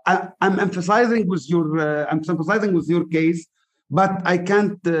I'm sympathizing with your case, but I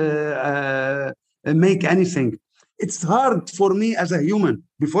can't make anything. It's hard for me as a human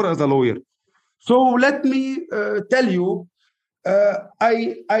before as a lawyer. So let me tell you,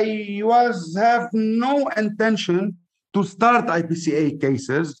 I have no intention to start IPCA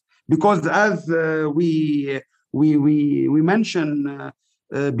cases because, as we mentioned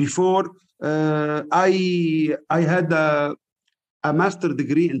before, I had a master's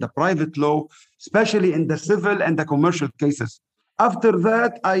degree in the private law, especially in the civil and the commercial cases. After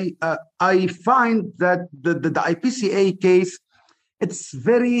that, I find that the IPCA case, it's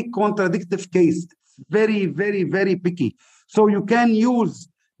very contradictory case. It's very, very, very picky. So you can use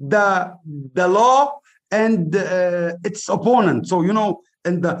the law and its opponent. So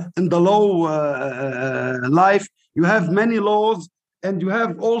in the law life, you have many laws, and you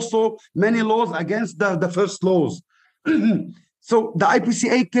have also many laws against the first laws. So the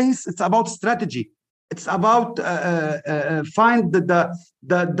IPCA case, it's about strategy. It's about find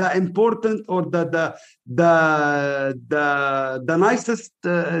the important or the nicest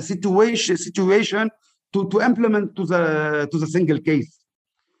situation to implement to the single case.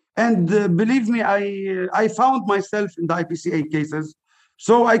 And believe me, I found myself in the IPCA cases,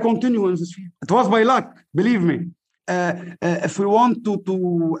 so I continue in this field. It was by luck, believe me. If we want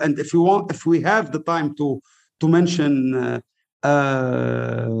if we have the time to mention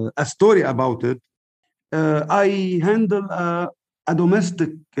a story about it, I handle a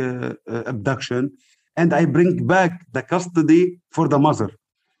domestic abduction, and I bring back the custody for the mother.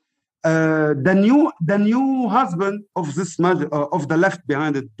 The new husband of this mother, of the left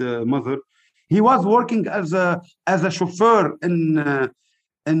behind mother, he was working as a chauffeur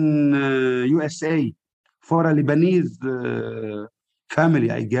in USA for a Lebanese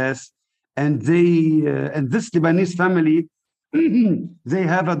family, I guess, and and this Lebanese family, they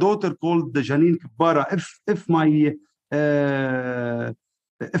have a daughter called Janine Kubara.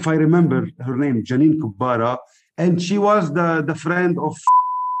 If I remember her name, Janine Kubara, and she was the friend of,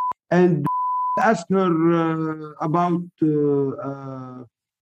 and asked her about a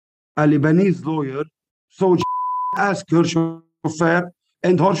Lebanese lawyer. So she asked her chauffeur,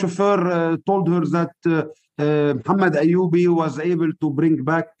 and her chauffeur told her that Mohammed Ayouby was able to bring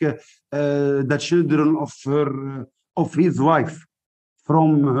back the children of his wife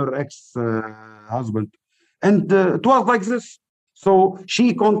from her ex-husband. And it was like this. So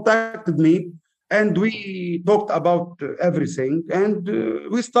she contacted me, and we talked about everything, and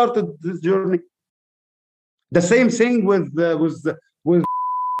we started this journey. The same thing with the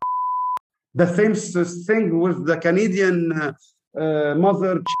same thing with the Canadian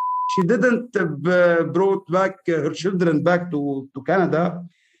mother. She didn't brought back her children back to Canada,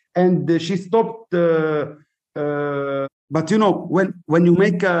 and she stopped. But when you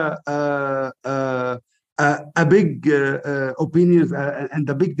make a big opinions and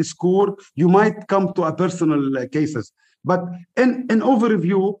a big discourse, you might come to a personal cases. But in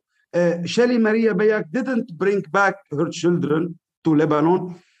overview, Shelly Maria Bayak didn't bring back her children to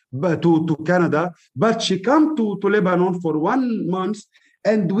Lebanon, but to Canada, but she come to Lebanon for 1 month,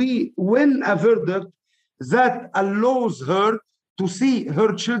 and we win a verdict that allows her to see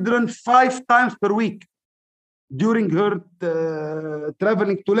her children 5 times per week during her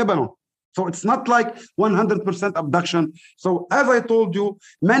traveling to Lebanon. So it's not like 100% abduction. So as I told you,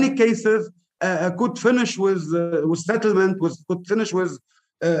 many cases could finish with settlement, could finish with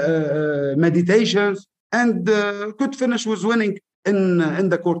meditations, and could finish with winning in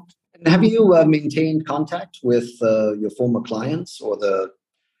the court. Have you maintained contact with your former clients or the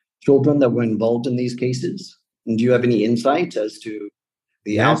children that were involved in these cases? And do you have any insight as to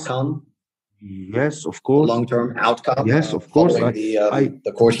the Yes. outcome, Yes, of the course. long-term outcome Yes, of course. following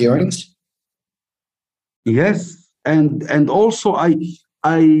the court hearings? Yes, and also I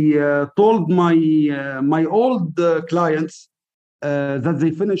told my old clients that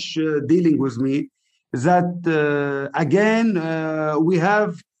they finish dealing with me that again we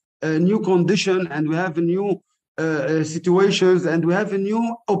have a new condition and we have a new situations and we have a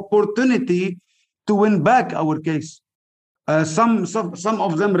new opportunity to win back our case. Some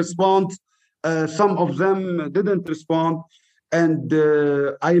of them respond, some of them didn't respond, and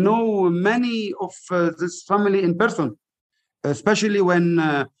I know many of this family in person, especially when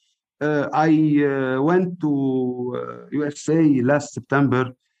I went to USA last September,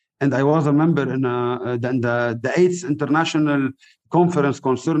 and I was a member in the eighth international conference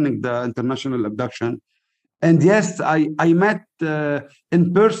concerning the international abduction. And yes, I met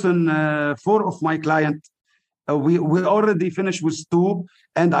in person four of my clients. We already finished with two,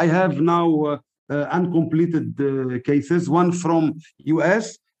 and I have now uncompleted cases, one from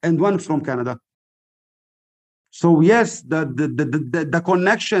US and one from Canada. So yes, the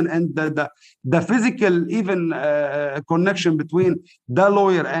connection and the physical even connection between the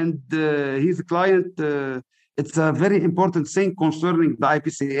lawyer and his client, it's a very important thing concerning the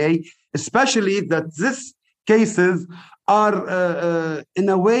IPCA, especially that these cases are in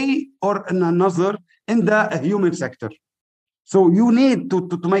a way or in another in the human sector. So you need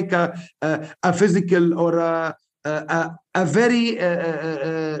to make a physical or a very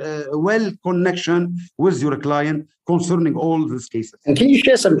well connection with your client concerning all these cases. And can you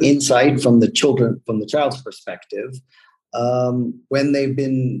share some insight from the child's perspective, when they've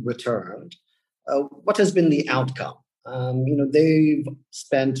been returned? What has been the outcome? They've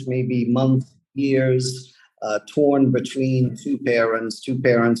spent maybe months, years, torn between two parents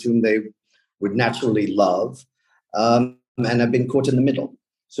whom they would naturally love, and have been caught in the middle.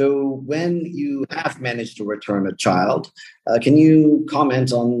 So when you have managed to return a child, can you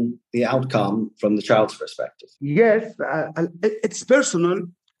comment on the outcome from the child's perspective? Yes, it's personal.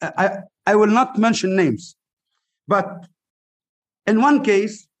 I will not mention names, but in one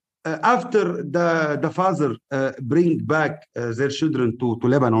case, after the father bring back their children to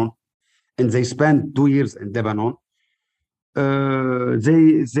Lebanon, and they spent 2 years in Lebanon,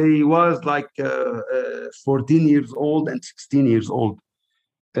 they was like 14 years old and 16 years old.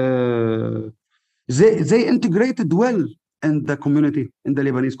 They integrated well in the community, in the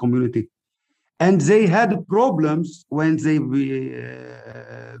Lebanese community, and they had problems when they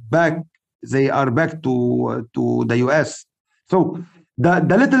are back to the US. So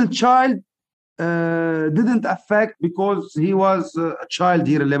the little child didn't affect because he was a child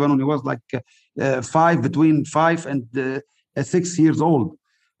here in Lebanon. He was like between 5 and 6 years old.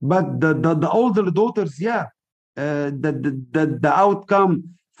 But the older daughters, yeah, the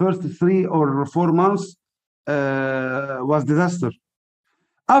outcome first 3 or 4 months was disaster.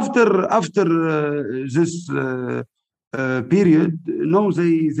 After this period, no,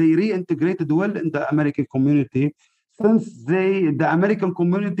 they reintegrated well in the American community, since the American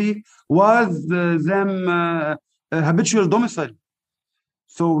community was them habitual domicile.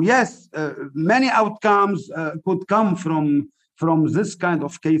 So yes, many outcomes could come from this kind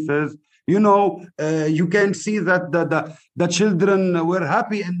of cases. You can see that the children were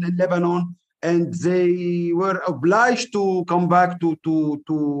happy in Lebanon, and they were obliged to come back to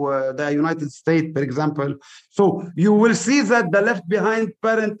the United States, for example. So you will see that the left behind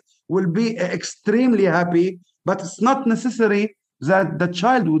parent will be extremely happy, but it's not necessary that the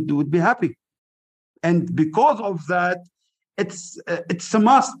child would be happy. And because of that, it's a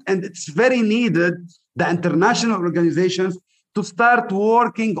must, and it's very needed, the international organizations to start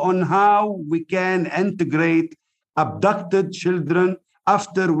working on how we can integrate abducted children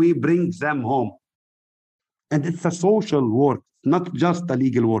after we bring them home. And it's a social work, not just a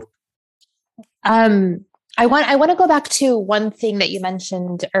legal work. I want to go back to one thing that you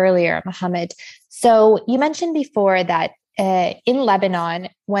mentioned earlier, Mohammed. So you mentioned before that in Lebanon,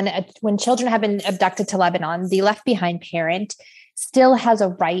 when children have been abducted to Lebanon, the left behind parent still has a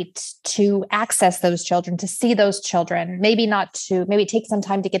right to access those children, to see those children, maybe it takes some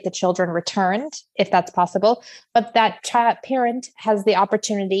time to get the children returned, if that's possible, but that parent has the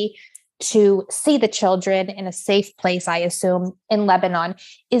opportunity to see the children in a safe place, I assume, in Lebanon.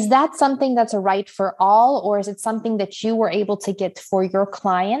 Is that something that's a right for all, or is it something that you were able to get for your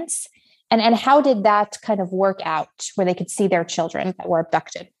clients? And how did that kind of work out where they could see their children that were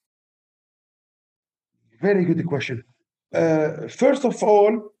abducted? Very good question. First of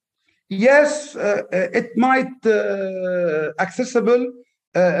all, yes, it might accessible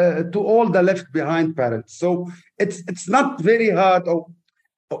to all the left behind parents. So it's not very hard.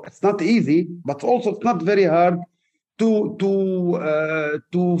 it's not easy, but also it's not very hard to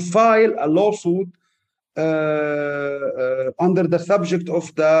file a lawsuit under the subject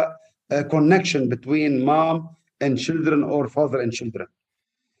of the connection between mom and children or father and children.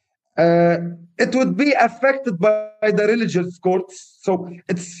 It would be affected by the religious courts, so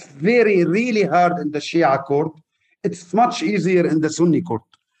it's really hard in the Shia court. It's much easier in the Sunni court.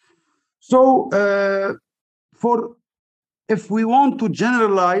 So, if we want to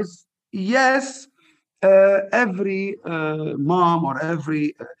generalize, yes, every mom or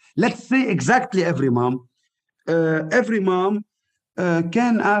let's say exactly every mom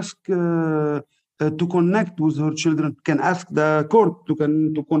can ask to connect with her children, can ask the court to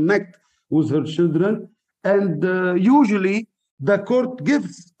connect with her children, and usually the court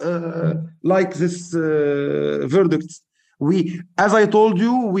gives like this verdicts. As I told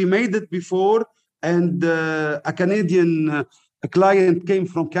you, we made it before, and a Canadian client came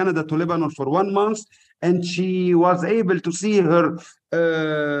from Canada to Lebanon for 1 month, and she was able to see her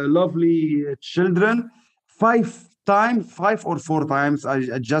lovely children 5 or 4 times.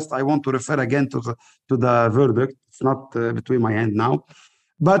 I want to refer again to the verdict. It's not between my hand now,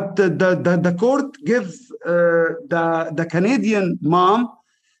 but the court gives the Canadian mom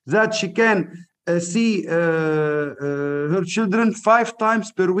that she can see her children 5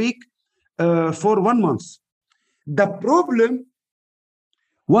 times per week for 1 month. The problem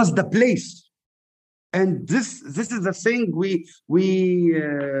was the place, and this is the thing we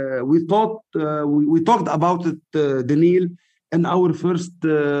talked about it, Danielle, in our first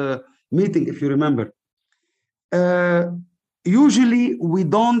meeting, if you remember. Usually we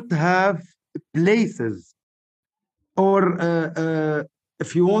don't have places, or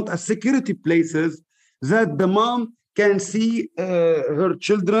if you want, a security places that the mom can see her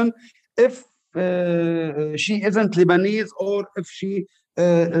children if she isn't Lebanese, or if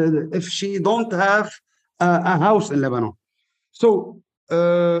she don't have a house in Lebanon. So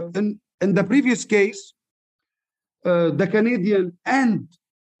in the previous case, the Canadian and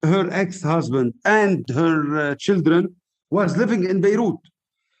her ex-husband and her children was living in Beirut,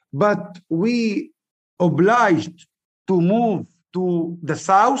 but we obliged to move to the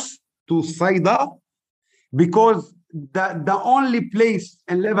south, to Saida, because the only place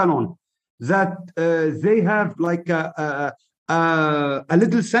in Lebanon that they have like a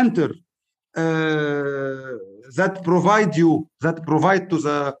little center that provide to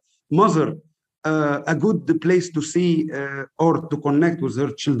the mother a good place to see or to connect with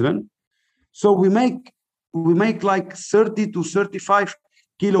her children. So we make like 30 to 35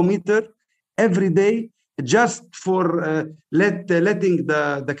 kilometers every day just for letting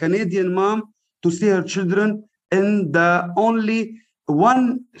the Canadian mom to see her children in the only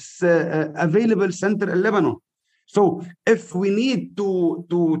one available center in Lebanon. So if we need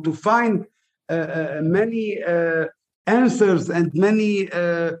to find many answers and many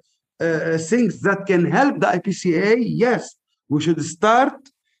things that can help the IPCA, yes, we should start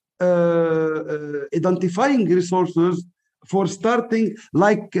identifying resources for starting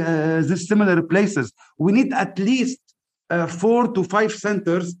like these similar places. We need at least 4 to 5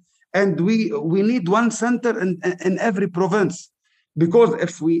 centers, and we need one center in every province, because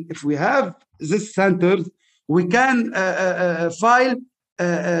if we have these centers, we can file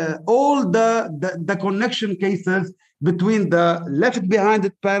all the connection cases between the left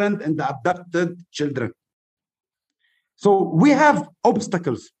behind parent and the abducted children. So we have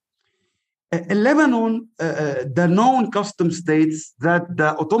obstacles. In Lebanon, the known custom states that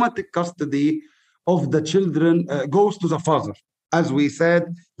the automatic custody of the children goes to the father. As we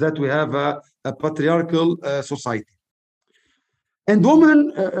said, that we have a patriarchal society. And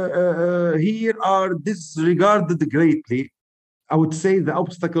women here are disregarded greatly. I would say the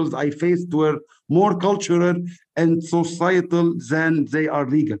obstacles I faced were more cultural and societal than they are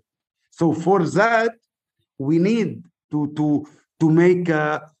legal. So for that, we need to make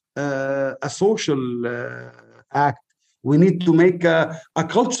a social act. We need to make a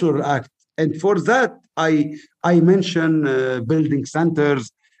cultural act. And for that, I mention building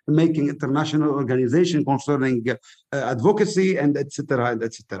centers, making international organization concerning advocacy, and etc. and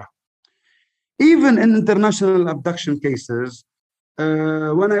etc. Even in international abduction cases,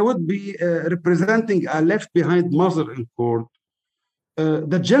 when I would be representing a left behind mother in court,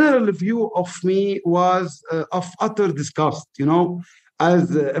 the general view of me was of utter disgust,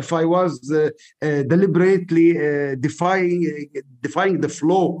 as if I was deliberately defying the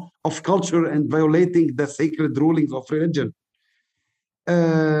flow of culture and violating the sacred rulings of religion.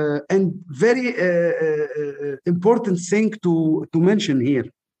 And very important thing to mention here.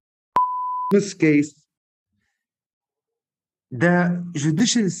 In this case, the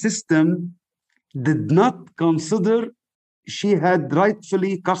judicial system did not consider she had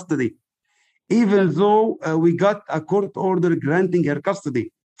rightfully custody, even though we got a court order granting her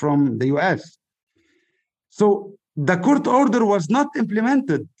custody from the US. So the court order was not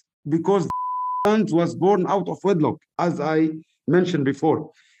implemented because was born out of wedlock, as I mentioned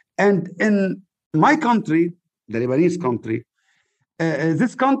before. And in my country, the Lebanese country,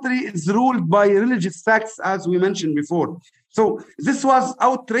 this country is ruled by religious sects, as we mentioned before. So this was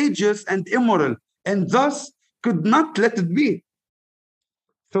outrageous and immoral, and thus could not let it be.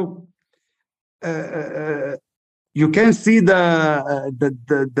 So you can see the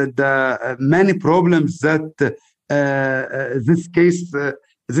many problems that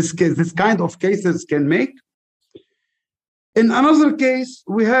this kind of cases can make. In another case,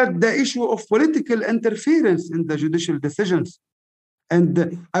 we had the issue of political interference in the judicial decisions.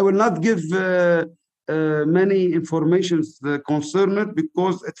 And I will not give many informations concern it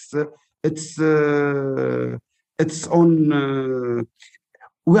because it's on.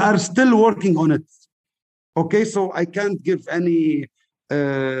 We are still working on it. Okay, so I can't give any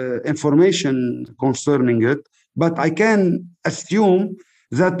information concerning it, but I can assume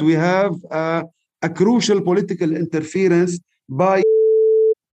that we have a crucial political interference by.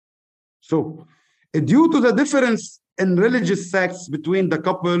 So, due to the difference in religious sects between the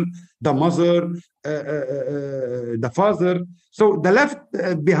couple, the mother, the father, so the left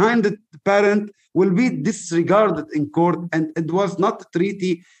behind the parent will be disregarded in court, and it was not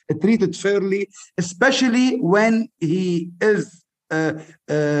treated fairly, especially when he is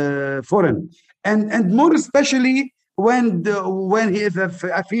foreign, and more especially when he is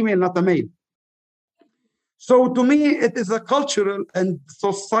a female, not a male. So to me, it is a cultural and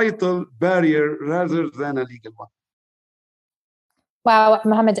societal barrier rather than a legal one. Wow,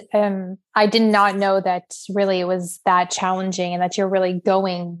 Mohammed, I did not know that really it was that challenging and that you're really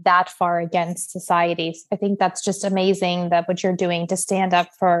going that far against society. I think that's just amazing that what you're doing to stand up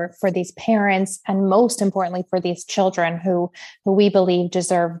for these parents and most importantly for these children who we believe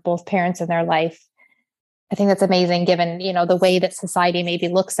deserve both parents in their life. I think that's amazing given, the way that society maybe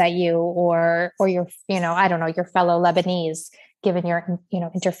looks at you or your, I don't know, your fellow Lebanese, given your,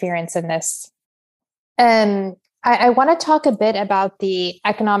 interference in this. I want to talk a bit about the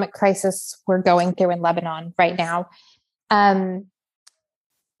economic crisis we're going through in Lebanon right now.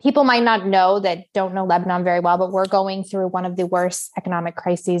 People might not don't know Lebanon very well, but we're going through one of the worst economic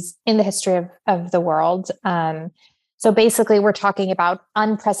crises in the history of the world. So basically, we're talking about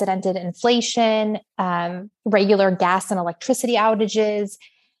unprecedented inflation, regular gas and electricity outages,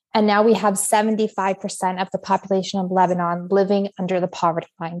 and now we have 75% of the population of Lebanon living under the poverty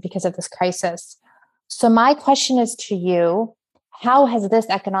line because of this crisis. So my question is to you, how has this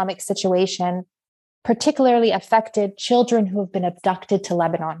economic situation particularly affected children who have been abducted to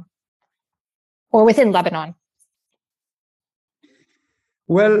Lebanon or within Lebanon?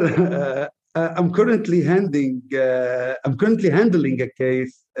 Well, I'm currently handling a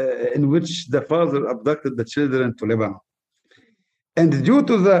case in which the father abducted the children to Lebanon. And due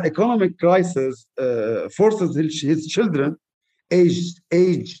to the economic crisis, forces his children aged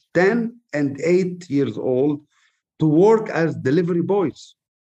 10 and 8 years old to work as delivery boys.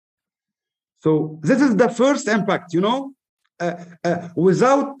 So this is the first impact,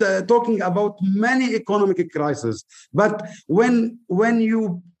 without talking about many economic crises. But when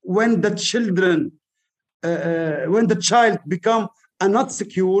the child become not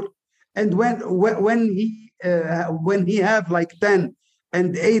secure, and when he have like 10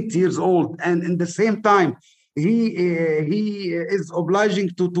 and 8 years old, and in the same time he is obliging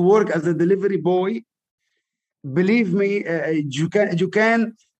to work as a delivery boy. Believe me, you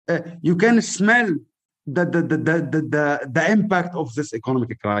can smell the impact of this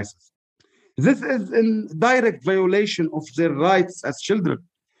economic crisis. This is in direct violation of their rights as children,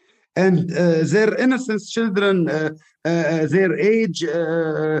 and their innocent children, their age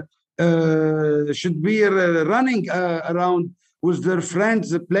should be running around with their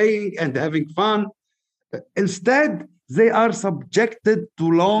friends, playing and having fun. Instead, they are subjected to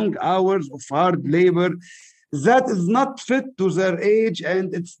long hours of hard labor that is not fit to their age,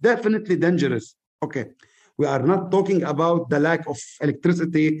 and it's definitely dangerous. Okay, we are not talking about the lack of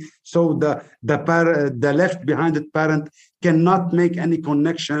electricity, so the left behind the parent cannot make any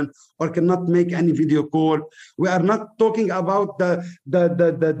connection or cannot make any video call. We are not talking about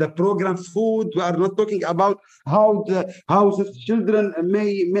the program food. We are not talking about how the children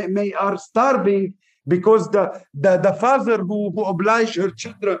may are starving because the father who obliged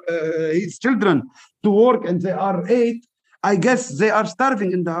his children to work and they are 8, I guess they are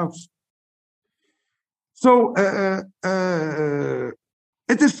starving in the house. So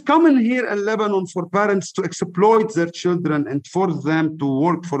it is common here in Lebanon for parents to exploit their children and force them to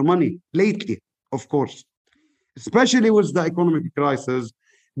work for money lately, of course. Especially with the economic crisis,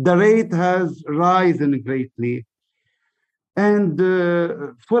 the rate has risen greatly. And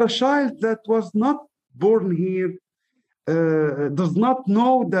for a child that was not born here, does not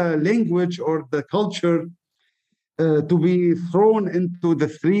know the language or the culture, to be thrown into the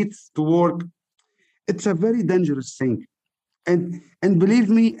streets to work, it's a very dangerous thing. And believe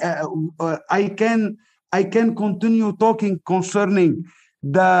me, I can continue talking concerning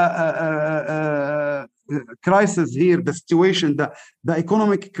the crisis here, the situation, the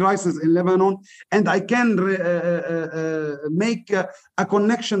economic crisis in Lebanon, and I can make a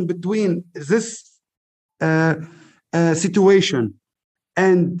connection between this situation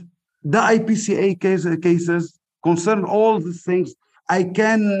and the IPCA cases concern all these things. I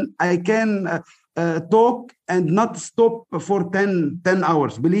can talk and not stop for 10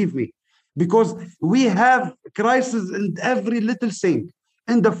 hours, believe me, because we have crisis in every little thing,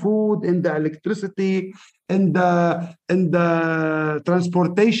 in the food, in the electricity, in the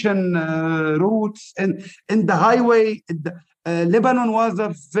transportation routes, and in the highway. Lebanon was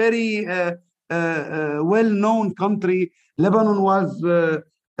a very well-known country. Lebanon was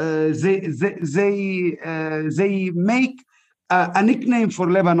they make a nickname for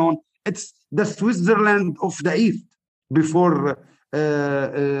Lebanon. It's the Switzerland of the East before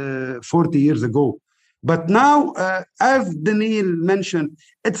 40 years ago. But now, as Deanielle mentioned,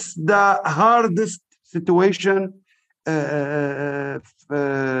 it's the hardest situation to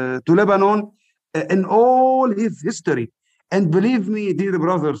Lebanon in all its history. And believe me, dear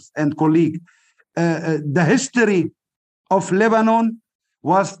brothers and colleagues, the history of Lebanon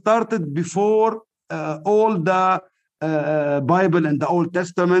was started before all the Bible and the Old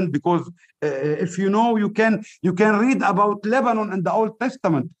Testament, because if you know, you can read about Lebanon in the Old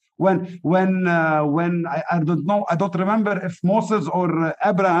Testament. When I don't know, I don't remember if Moses or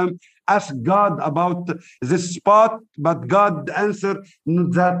Abraham asked God about this spot, but God answered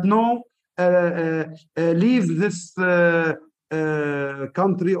that no, leave this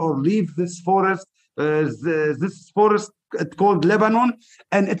country or leave this forest. This forest, it's called Lebanon,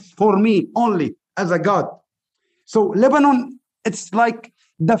 and it's for me only as a God. So Lebanon, it's like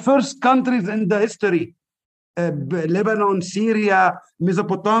the first countries in the history. Lebanon, Syria,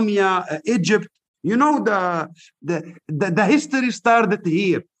 Mesopotamia, Egypt. You know, the history started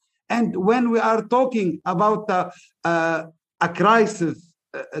here. And when we are talking about a crisis,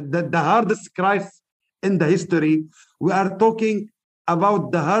 the hardest crisis in the history, we are talking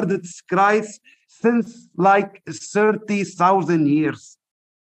about the hardest crisis since like 30,000 years.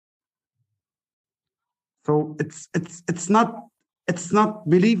 So it's not,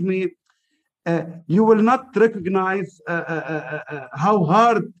 believe me, you will not recognize how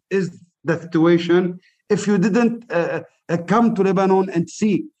hard is the situation if you didn't come to Lebanon and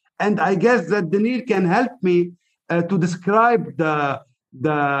see. And I guess that Deanielle can help me to describe the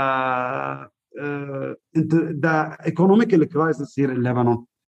economical crisis here in Lebanon.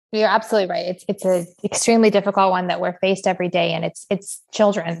 You're absolutely right. It's an extremely difficult one that we're faced every day, and it's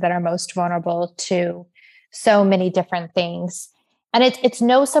children that are most vulnerable to so many different things. And it's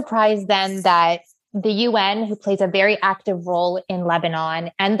no surprise then that the UN, who plays a very active role in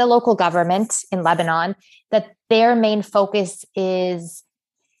Lebanon, and the local government in Lebanon, that their main focus is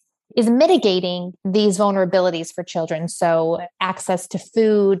mitigating these vulnerabilities for children. So access to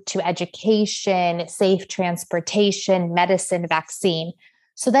food, to education, safe transportation, medicine, vaccine.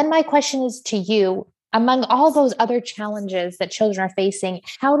 So then my question is to you, among all those other challenges that children are facing,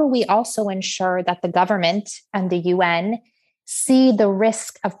 how do we also ensure that the government and the UN see the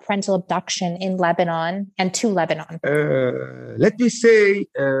risk of parental abduction in Lebanon and to Lebanon? Let me say,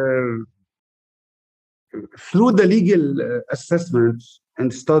 through the legal assessments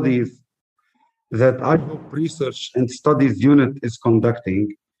and studies that IHOP Research and Studies Unit is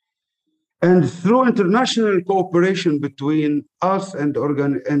conducting, and through international cooperation between us and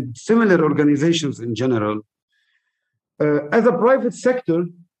similar organizations in general, as a private sector,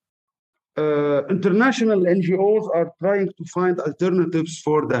 international NGOs are trying to find alternatives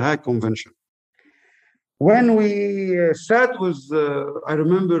for the Hague Convention. When we sat with, I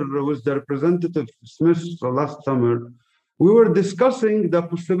remember with the representative Smith last summer, we were discussing the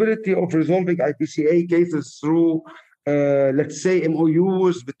possibility of resolving IPCA cases through, let's say,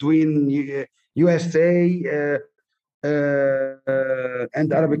 MOUs between USA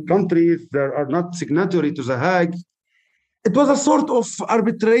and Arabic countries that are not signatory to the Hague. It was a sort of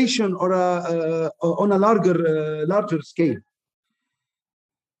arbitration or on a larger scale.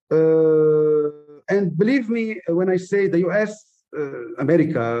 And believe me, when I say the US,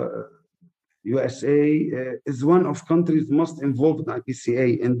 America, USA is one of countries most involved in IPCA,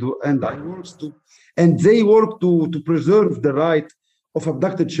 and they work to preserve the right of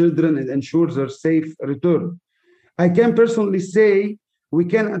abducted children and ensure their safe return. I can personally say we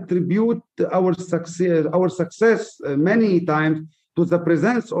can attribute our success many times to the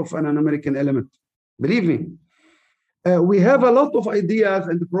presence of an American element. Believe me. We have a lot of ideas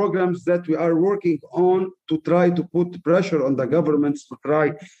and programs that we are working on to try to put pressure on the governments to try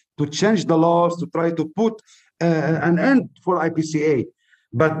to change the laws, to try to put an end for IPCA.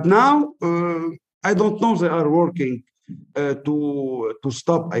 But now, I don't know they are working to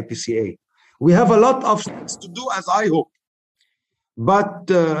stop IPCA. We have a lot of things to do, as I hope. But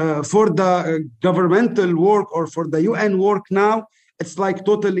for the governmental work or for the UN work now, it's like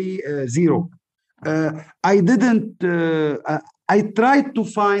totally zero. I tried to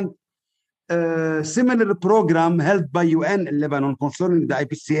find a similar program held by UN in Lebanon concerning the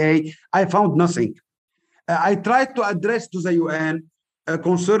IPCA. I found nothing. I tried to address to the UN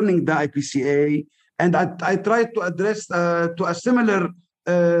concerning the IPCA, and I tried to address to a similar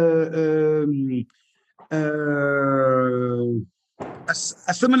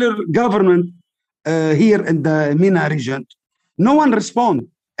a similar government here in the MENA region. No one responded.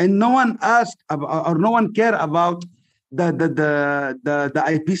 And no one asked or no one cared about the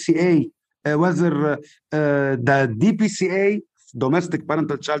IPCA, whether the DPCA, domestic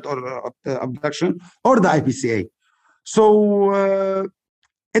parental child or abduction, or the IPCA. So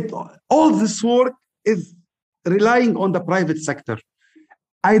all this work is relying on the private sector.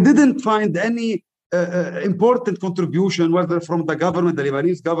 I didn't find any important contribution, whether from the government, the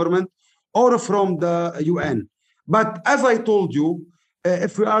Lebanese government, or from the UN. But as I told you,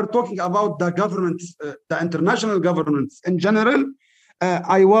 if we are talking about the governments, the international governments in general,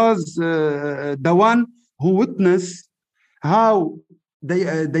 I was the one who witnessed how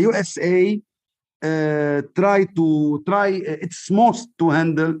the USA try its most to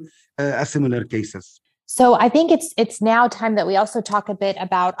handle similar cases. So I think it's now time that we also talk a bit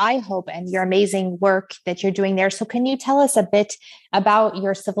about IHOPE and your amazing work that you're doing there. So can you tell us a bit about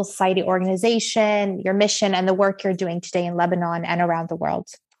your civil society organization, your mission, and the work you're doing today in Lebanon and around the world?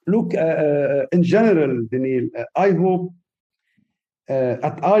 Look, in general, Deanielle,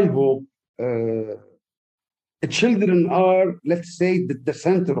 at IHOPE, children are, let's say, the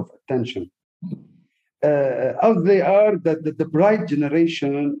center of attention. As they are the bright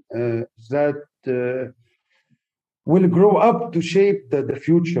generation that will grow up to shape the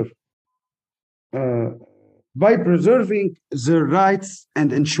future by preserving their rights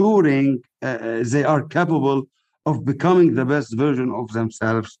and ensuring they are capable of becoming the best version of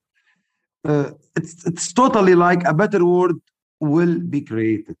themselves. It's totally like a better world will be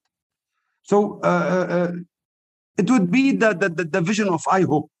created. So it would be the vision of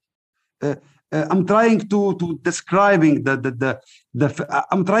IHOPE. I'm trying to describing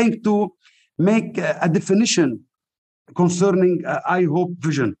I'm trying to make a definition concerning IHOPE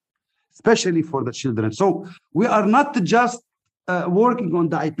vision, especially for the children. So we are not just working on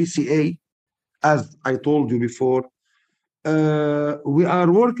the IPCA, as I told you before. We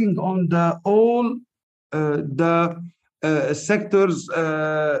are working on all the sectors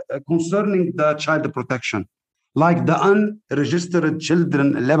concerning the child protection, like the unregistered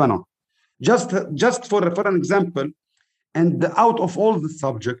children in Lebanon. Just for an example, and out of all the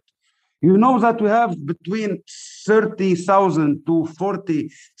subject, you know that we have between 30,000 to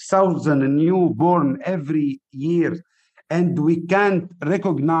 40,000 newborn every year, and we can't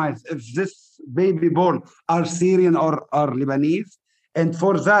recognize if this baby born are Syrian or are Lebanese. And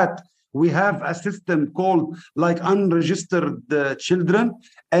for that, we have a system called like unregistered children,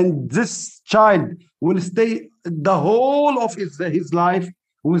 and this child will stay the whole of his life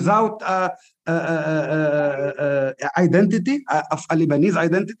without identity of a Lebanese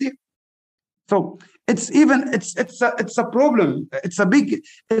identity. So it's a problem. It's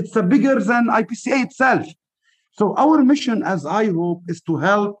bigger than IPCA itself. So our mission as IHOPE is to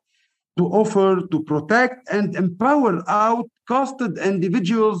help, to offer, to protect, and empower outcasted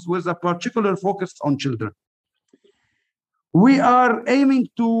individuals with a particular focus on children. We are aiming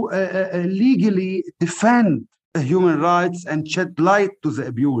to legally defend human rights and shed light to the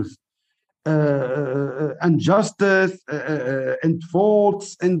abuse, injustice, and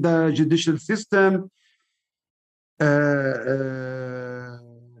faults in the judicial system,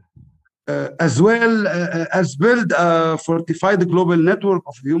 as well as build a fortified global network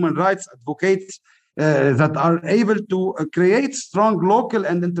of human rights advocates that are able to create strong local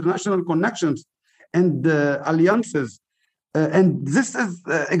and international connections and alliances And this is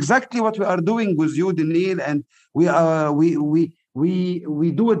exactly what we are doing with you, Deanielle, and we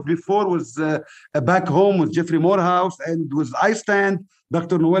do it before with back home with Jeffrey Morehouse and with Iceland,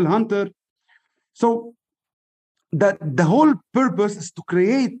 Dr. Noel Hunter. So the whole purpose is to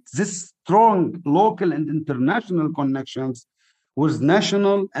create this strong local and international connections with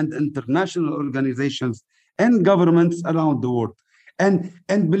national and international organizations and governments around the world. And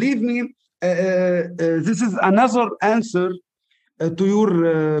believe me, this is another answer to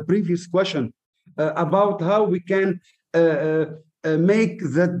your previous question about how we can make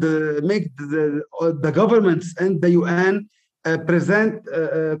the governments and the UN present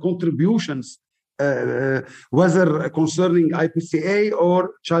contributions, whether concerning IPCA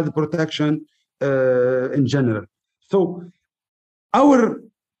or child protection in general. So our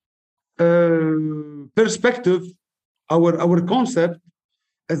perspective, our concept,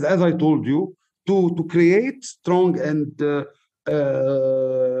 as I told you, to create strong and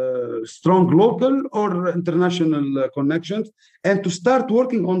strong local or international connections, and to start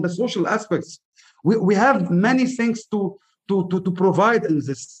working on the social aspects. We have many things to provide in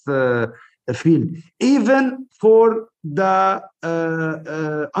this field, even for the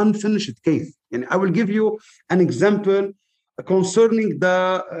unfinished case. And I will give you an example concerning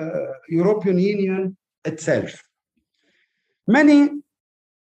the European Union itself. Many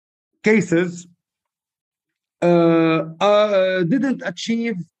cases didn't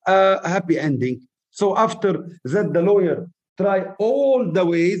achieve a happy ending. So after that, the lawyer tried all the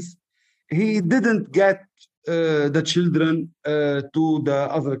ways. He didn't get the children to the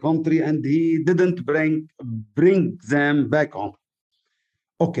other country, and he didn't bring them back home.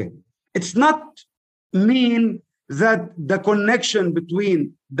 Okay, it's not mean that the connection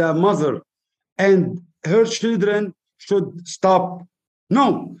between the mother and her children should stop.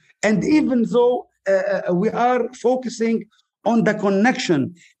 No, and even though we are focusing on the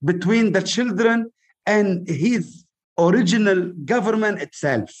connection between the children and his original government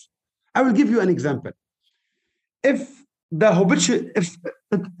itself. I will give you an example. If the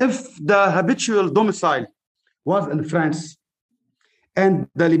habitual domicile was in France, and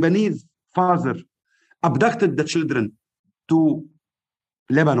the Lebanese father abducted the children to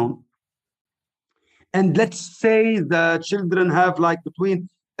Lebanon, and let's say the children have like between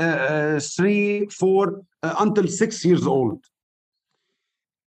 3, 4 until 6 years old.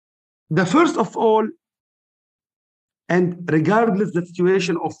 The first of all, and regardless the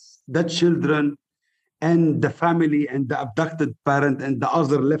situation of the children and the family and the abducted parent and the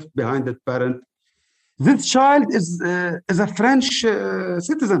other left behind that parent, this child is a French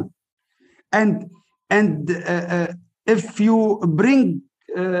citizen, and if you bring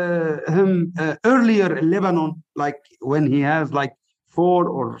him earlier in Lebanon, like when he has like 4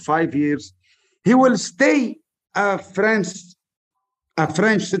 or 5 years, he will stay a French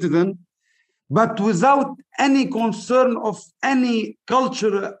citizen, but without any concern of any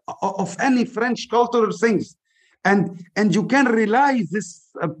culture, of any French cultural things. And you can realize this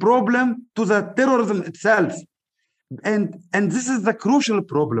problem to the terrorism itself. And this is the crucial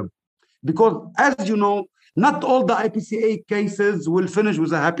problem, because as you know, not all the IPCA cases will finish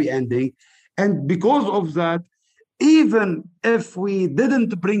with a happy ending. And because of that, even if we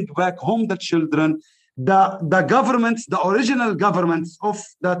didn't bring back home the children, the governments, the original governments of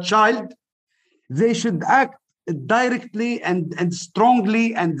the child, they should act directly and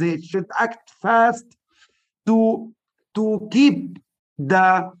strongly, and they should act fast to keep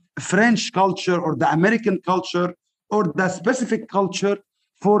the French culture or the American culture or the specific culture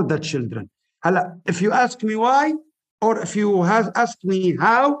for the children. If you ask me why, or if you have asked me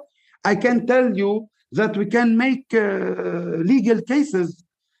how, I can tell you that we can make legal cases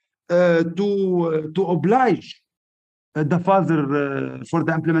to oblige the father for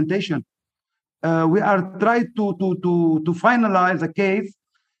the implementation. We are trying to finalize a case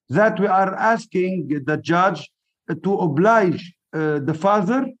that we are asking the judge to oblige the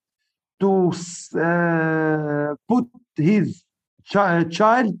father to put his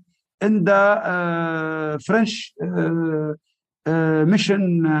child in the French mission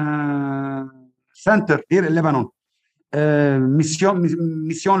center here in Lebanon,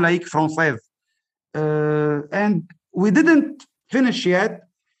 Mission Laïque Française. And we didn't finish yet,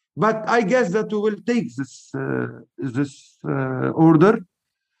 but I guess that we will take this order,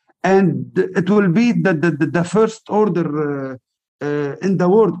 and it will be the first order in the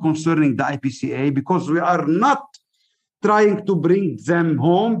world concerning the IPCA, because we are not trying to bring them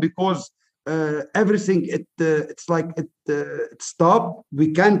home, because everything it's stopped.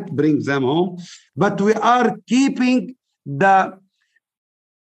 We can't bring them home, but we are keeping the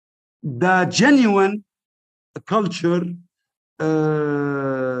genuine culture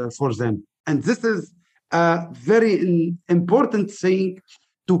for them. And this is a very important thing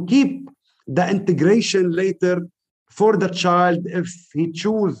to keep the integration later for the child if he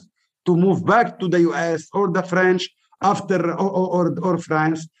choose to move back to the US or the French after or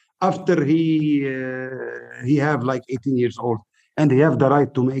France after he have like 18 years old, and he have the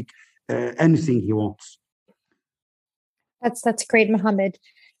right to make anything he wants. That's great, Mohammed.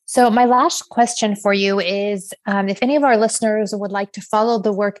 So my last question for you is, if any of our listeners would like to follow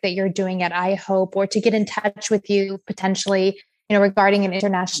the work that you're doing at iHope or to get in touch with you potentially, regarding an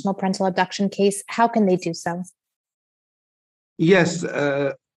international parental abduction case, how can they do so? Yes,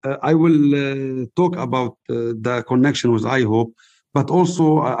 I will talk about the connection with iHope, but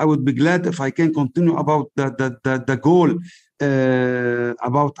also I would be glad if I can continue about the goal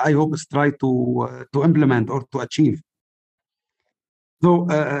about iHope is try to implement or to achieve. So,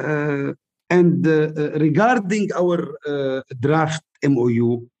 regarding our draft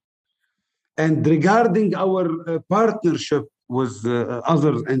MOU and regarding our partnership with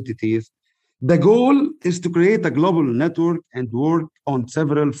other entities, the goal is to create a global network and work on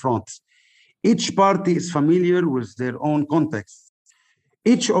several fronts. Each party is familiar with their own context.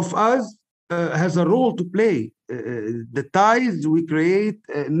 Each of us has a role to play. The ties we create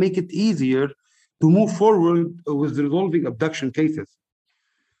make it easier to move forward with resolving abduction cases.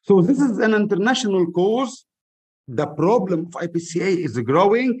 So this is an international cause. The problem of IPCA is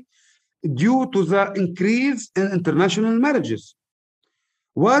growing due to the increase in international marriages.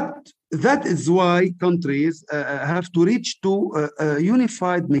 That is why countries have to reach to a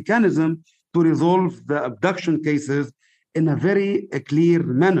unified mechanism to resolve the abduction cases in a very clear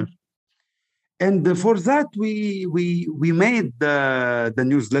manner. And for that, we made the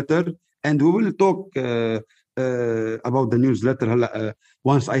newsletter, and we will talk about the newsletter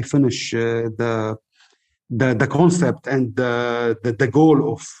once I finish the concept and the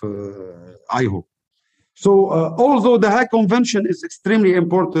goal of iHope. So although the Hague Convention is extremely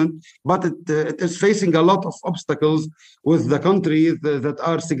important, but it is facing a lot of obstacles with the countries that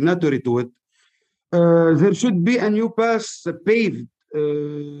are signatory to it. There should be a new path paved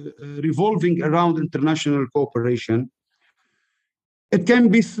revolving around international cooperation. It can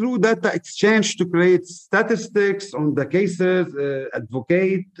be through data exchange to create statistics on the cases,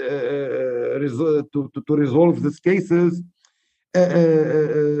 advocate to resolve these cases.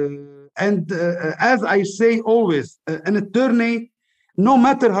 And as I say always, an attorney, no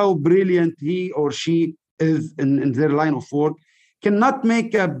matter how brilliant he or she is in their line of work, cannot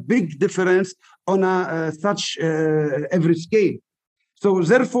make a big difference on such every scale. So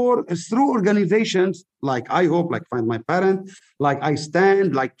therefore, through organizations like iHope, like Find My Parent, like I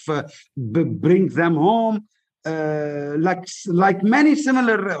Stand, like Bring Them Home, like many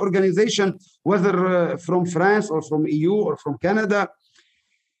similar organizations, whether from France or from EU or from Canada,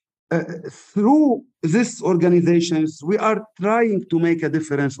 through these organizations, we are trying to make a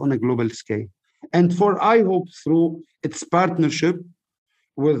difference on a global scale. And for iHope, through its partnership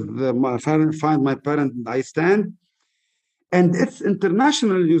with Find My Parent and I Stand, and its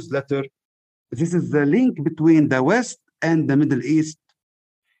international newsletter, this is the link between the West and the Middle East.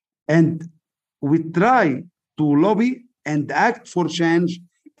 And we try to lobby and act for change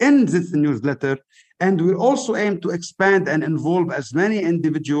in this newsletter. And we also aim to expand and involve as many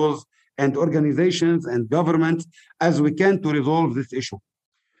individuals and organizations and governments as we can to resolve this issue.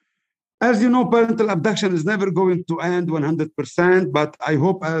 As you know, parental abduction is never going to end 100%, but I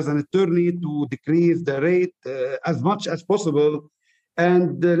hope as an attorney to decrease the rate as much as possible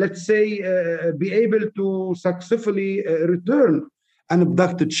and let's say be able to successfully return an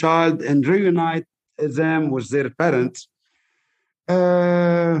abducted child and reunite them with their parents.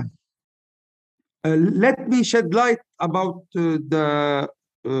 Let me shed light about the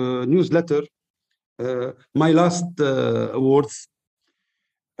newsletter, my last words.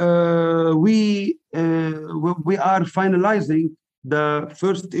 We are finalizing the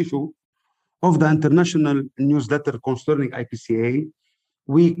first issue of the international newsletter concerning IPCA.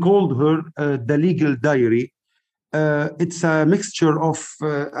 We called her the Legal Diary. It's a mixture of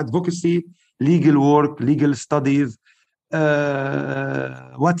advocacy, legal work, legal studies,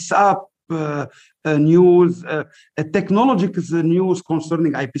 WhatsApp news, technological news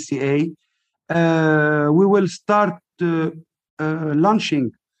concerning IPCA. We will start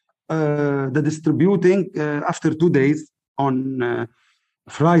launching the distributing after 2 days on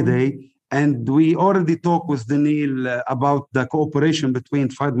Friday. And we already talked with Deanielle about the cooperation between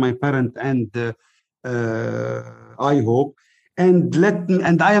Find My Parent and iHope.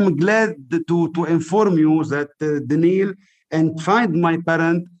 And I am glad to inform you that Deanielle and Find My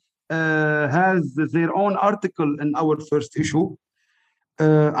Parent has their own article in our first issue.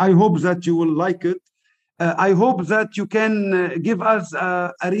 I hope that you will like it. I hope that you can give us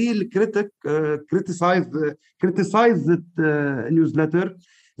a real criticize it newsletter.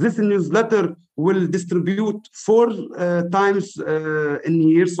 This newsletter will distribute 4 times in a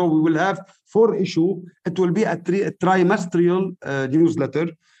year, so we will have 4 issues. It will be a trimestrial newsletter.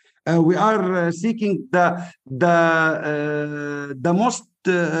 We are seeking the most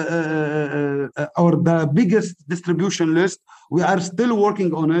or the biggest distribution list. We are still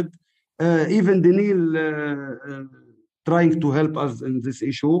working on it. Even Deanielle trying to help us in this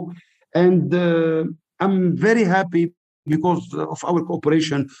issue. And I'm very happy because of our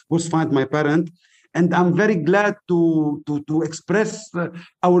cooperation with Find My Parent. And I'm very glad to express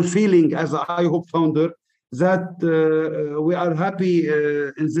our feeling as a IHOPE founder that we are happy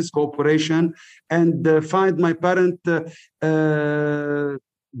in this cooperation. And Find My Parent,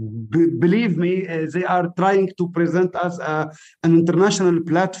 believe me, they are trying to present us an international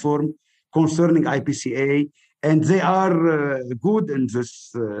platform concerning IPCA, and they are good in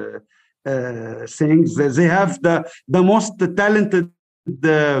this things. They have the most talented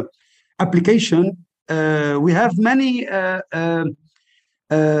application. We have many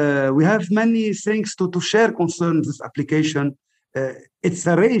things to share concerning this application. It's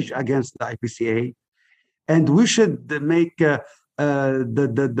a rage against the IPCA, and we should make the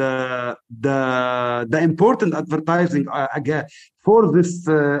important advertising again for this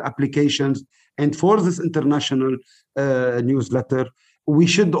applications and for this international newsletter. We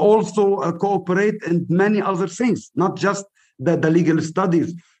should also cooperate in many other things, not just the legal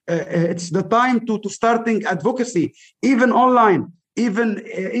studies. It's the time to starting advocacy, even online,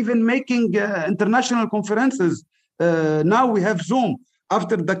 even making international conferences. Now we have Zoom.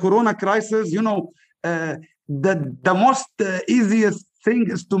 After the Corona crisis, the most easiest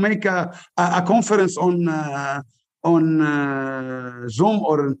thing is to make a conference on Zoom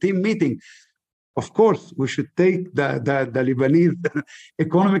or a team meeting. Of course, we should take the Lebanese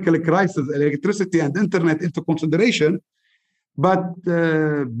economical crisis, electricity and internet into consideration. But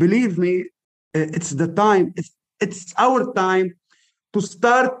believe me, it's the time. It's our time to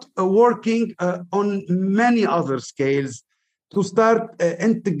start working on many other scales, to start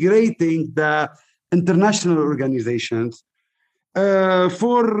integrating the international organizations.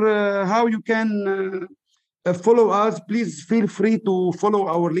 For how you can follow us, please feel free to follow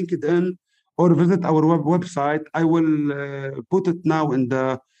our LinkedIn or visit our website. I will put it now in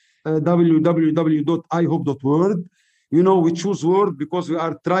the www.ihope.world. We choose Word because we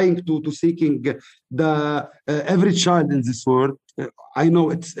are trying to seeking the every child in this world. I know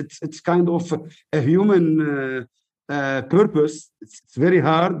it's kind of a human purpose. It's very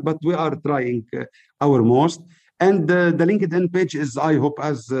hard, but we are trying our most. And the LinkedIn page is IHOPE,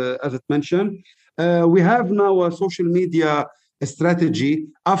 as it mentioned. We have now a social media strategy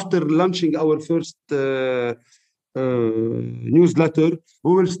after launching our first newsletter.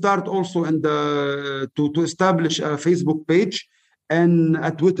 We will start also to establish a Facebook page and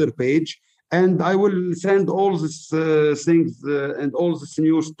a Twitter page. And I will send all these things and all this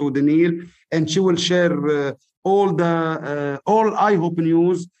news to Deanielle, and she will share all IHOPE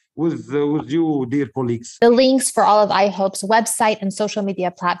news with you, dear colleagues. The links for all of IHOPE's website and social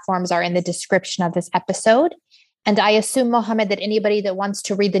media platforms are in the description of this episode. And I assume, Mohammed, that anybody that wants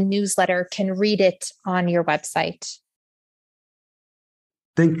to read the newsletter can read it on your website.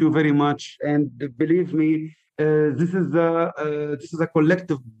 Thank you very much. And believe me, this is a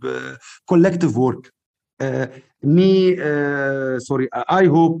collective work. I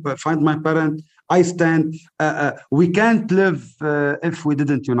hope Find My Parent. I stand. We can't live if we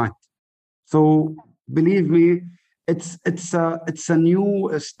didn't unite. So believe me, it's a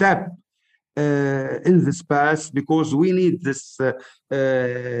new step in this path, because we need this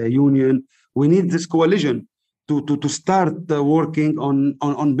union. We need this coalition to start working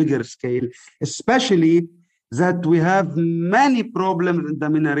on bigger scale, especially that we have many problems in the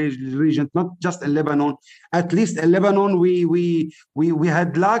MENA region, not just in Lebanon. At least in Lebanon, we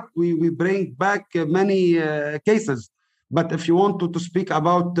had luck. We bring back many cases. But if you want to speak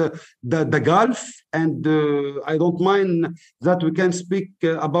about the Gulf, and I don't mind that we can speak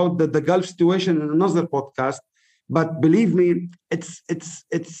about the Gulf situation in another podcast. But believe me, it's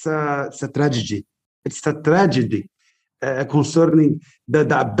a tragedy. It's a tragedy concerning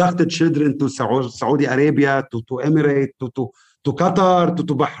the abducted children to Saudi Arabia, to Emirates, to Qatar,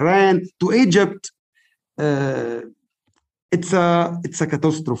 to Bahrain, to Egypt. It's a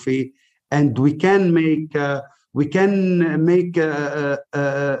catastrophe, and we can make a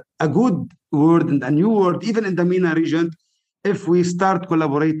good word and a new word, even in the MENA region, if we start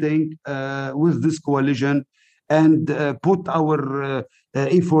collaborating with this coalition and put our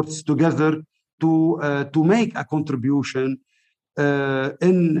efforts together to make a contribution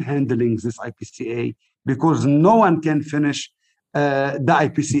in handling this IPCA, because no one can finish the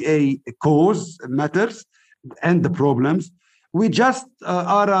IPCA cause matters and the problems. We just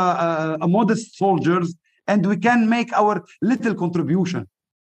are a modest soldiers, and we can make our little contribution.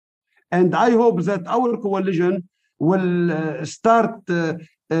 And I hope that our coalition will start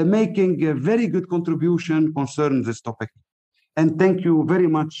making a very good contribution concerning this topic. And thank you very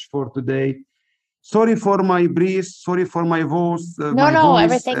much for today. Sorry for my breath. Sorry for my voice. No,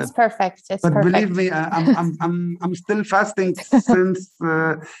 everything's perfect. It's but perfect. believe me, I'm still fasting since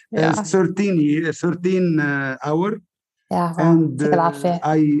 13 hours. Yeah, And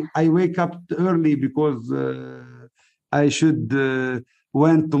I wake up early because I should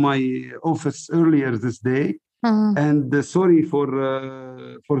went to my office earlier this day. And sorry for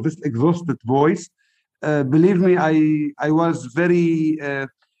this exhausted voice. Believe me, I was very.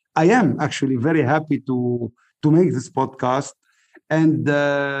 I am actually very happy to make this podcast, and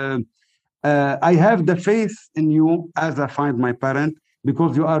I have the faith in you as I find my parent,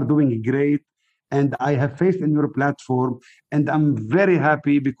 because you are doing great, and I have faith in your platform, and I'm very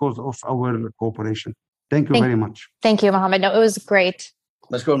happy because of our cooperation. Thank you very much. Thank you, Mohammed. No, it was great.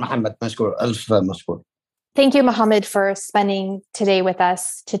 مشكور محمد, مشكور, ألف مشكور. Thank you, Mohammed, for spending today with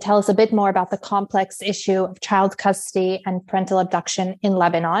us to tell us a bit more about the complex issue of child custody and parental abduction in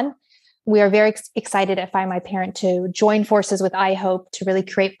Lebanon. We are very excited at Find My Parent to join forces with iHope to really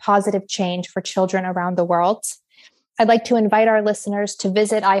create positive change for children around the world. I'd like to invite our listeners to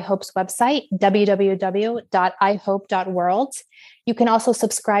visit iHope's website, www.ihope.world. You can also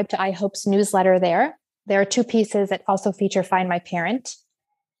subscribe to iHope's newsletter there. There are 2 pieces that also feature Find My Parent.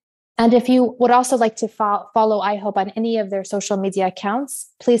 And if you would also like to follow iHope on any of their social media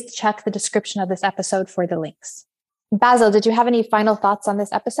accounts, please check the description of this episode for the links. Basil, did you have any final thoughts on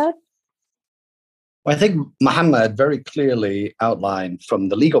this episode? Well, I think Mohammed very clearly outlined from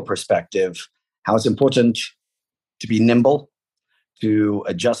the legal perspective how it's important to be nimble, to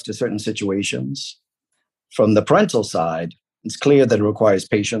adjust to certain situations. From the parental side, it's clear that it requires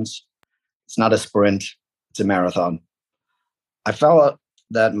patience. It's not a sprint, it's a marathon. I felt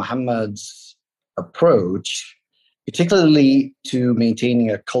that Mohammed's approach, particularly to maintaining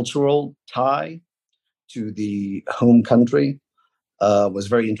a cultural tie to the home country, was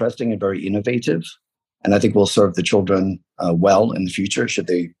very interesting and very innovative. And I think will serve the children well in the future, should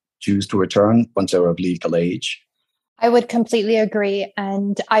they choose to return once they're of legal age. I would completely agree.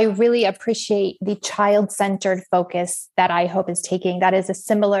 And I really appreciate the child-centered focus that iHope is taking. That is a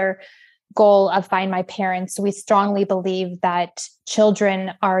similar goal of Find My Parents. We strongly believe that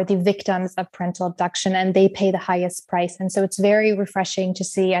children are the victims of parental abduction and they pay the highest price. And so it's very refreshing to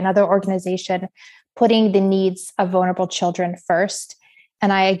see another organization putting the needs of vulnerable children first.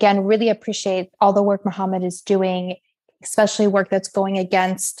 And I, again, really appreciate all the work Mohammed is doing, especially work that's going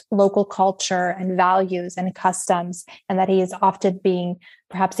against local culture and values and customs, and that he is often being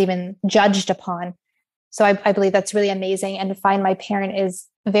perhaps even judged upon. So I believe that's really amazing. And Find My Parent is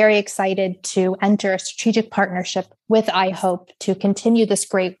very excited to enter a strategic partnership with iHope to continue this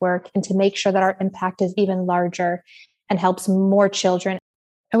great work and to make sure that our impact is even larger and helps more children.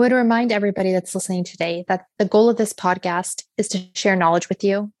 I would remind everybody that's listening today that the goal of this podcast is to share knowledge with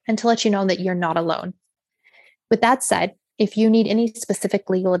you and to let you know that you're not alone. With that said, if you need any specific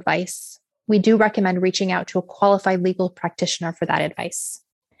legal advice, we do recommend reaching out to a qualified legal practitioner for that advice.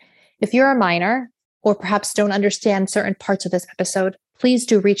 If you're a minor, or perhaps don't understand certain parts of this episode, please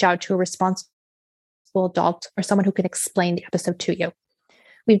do reach out to a responsible adult or someone who can explain the episode to you.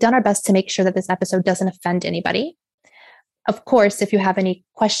 We've done our best to make sure that this episode doesn't offend anybody. Of course, if you have any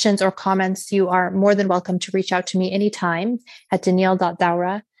questions or comments, you are more than welcome to reach out to me anytime at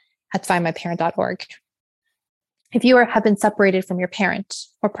Deanielle.Dawra@findmyparent.org. If you have been separated from your parent,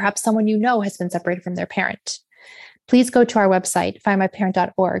 or perhaps someone you know has been separated from their parent, please go to our website,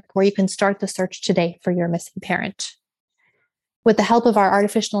 findmyparent.org, where you can start the search today for your missing parent. With the help of our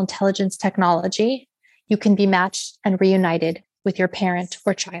artificial intelligence technology, you can be matched and reunited with your parent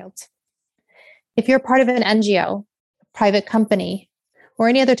or child. If you're part of an NGO, private company, or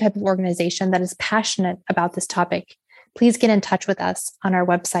any other type of organization that is passionate about this topic, please get in touch with us on our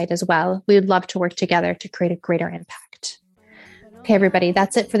website as well. We would love to work together to create a greater impact. Okay, everybody,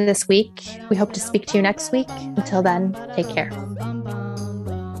 that's it for this week. We hope to speak to you next week. Until then, take care.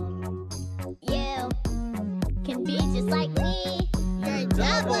 You can be just like me. You're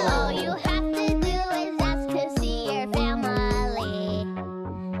double.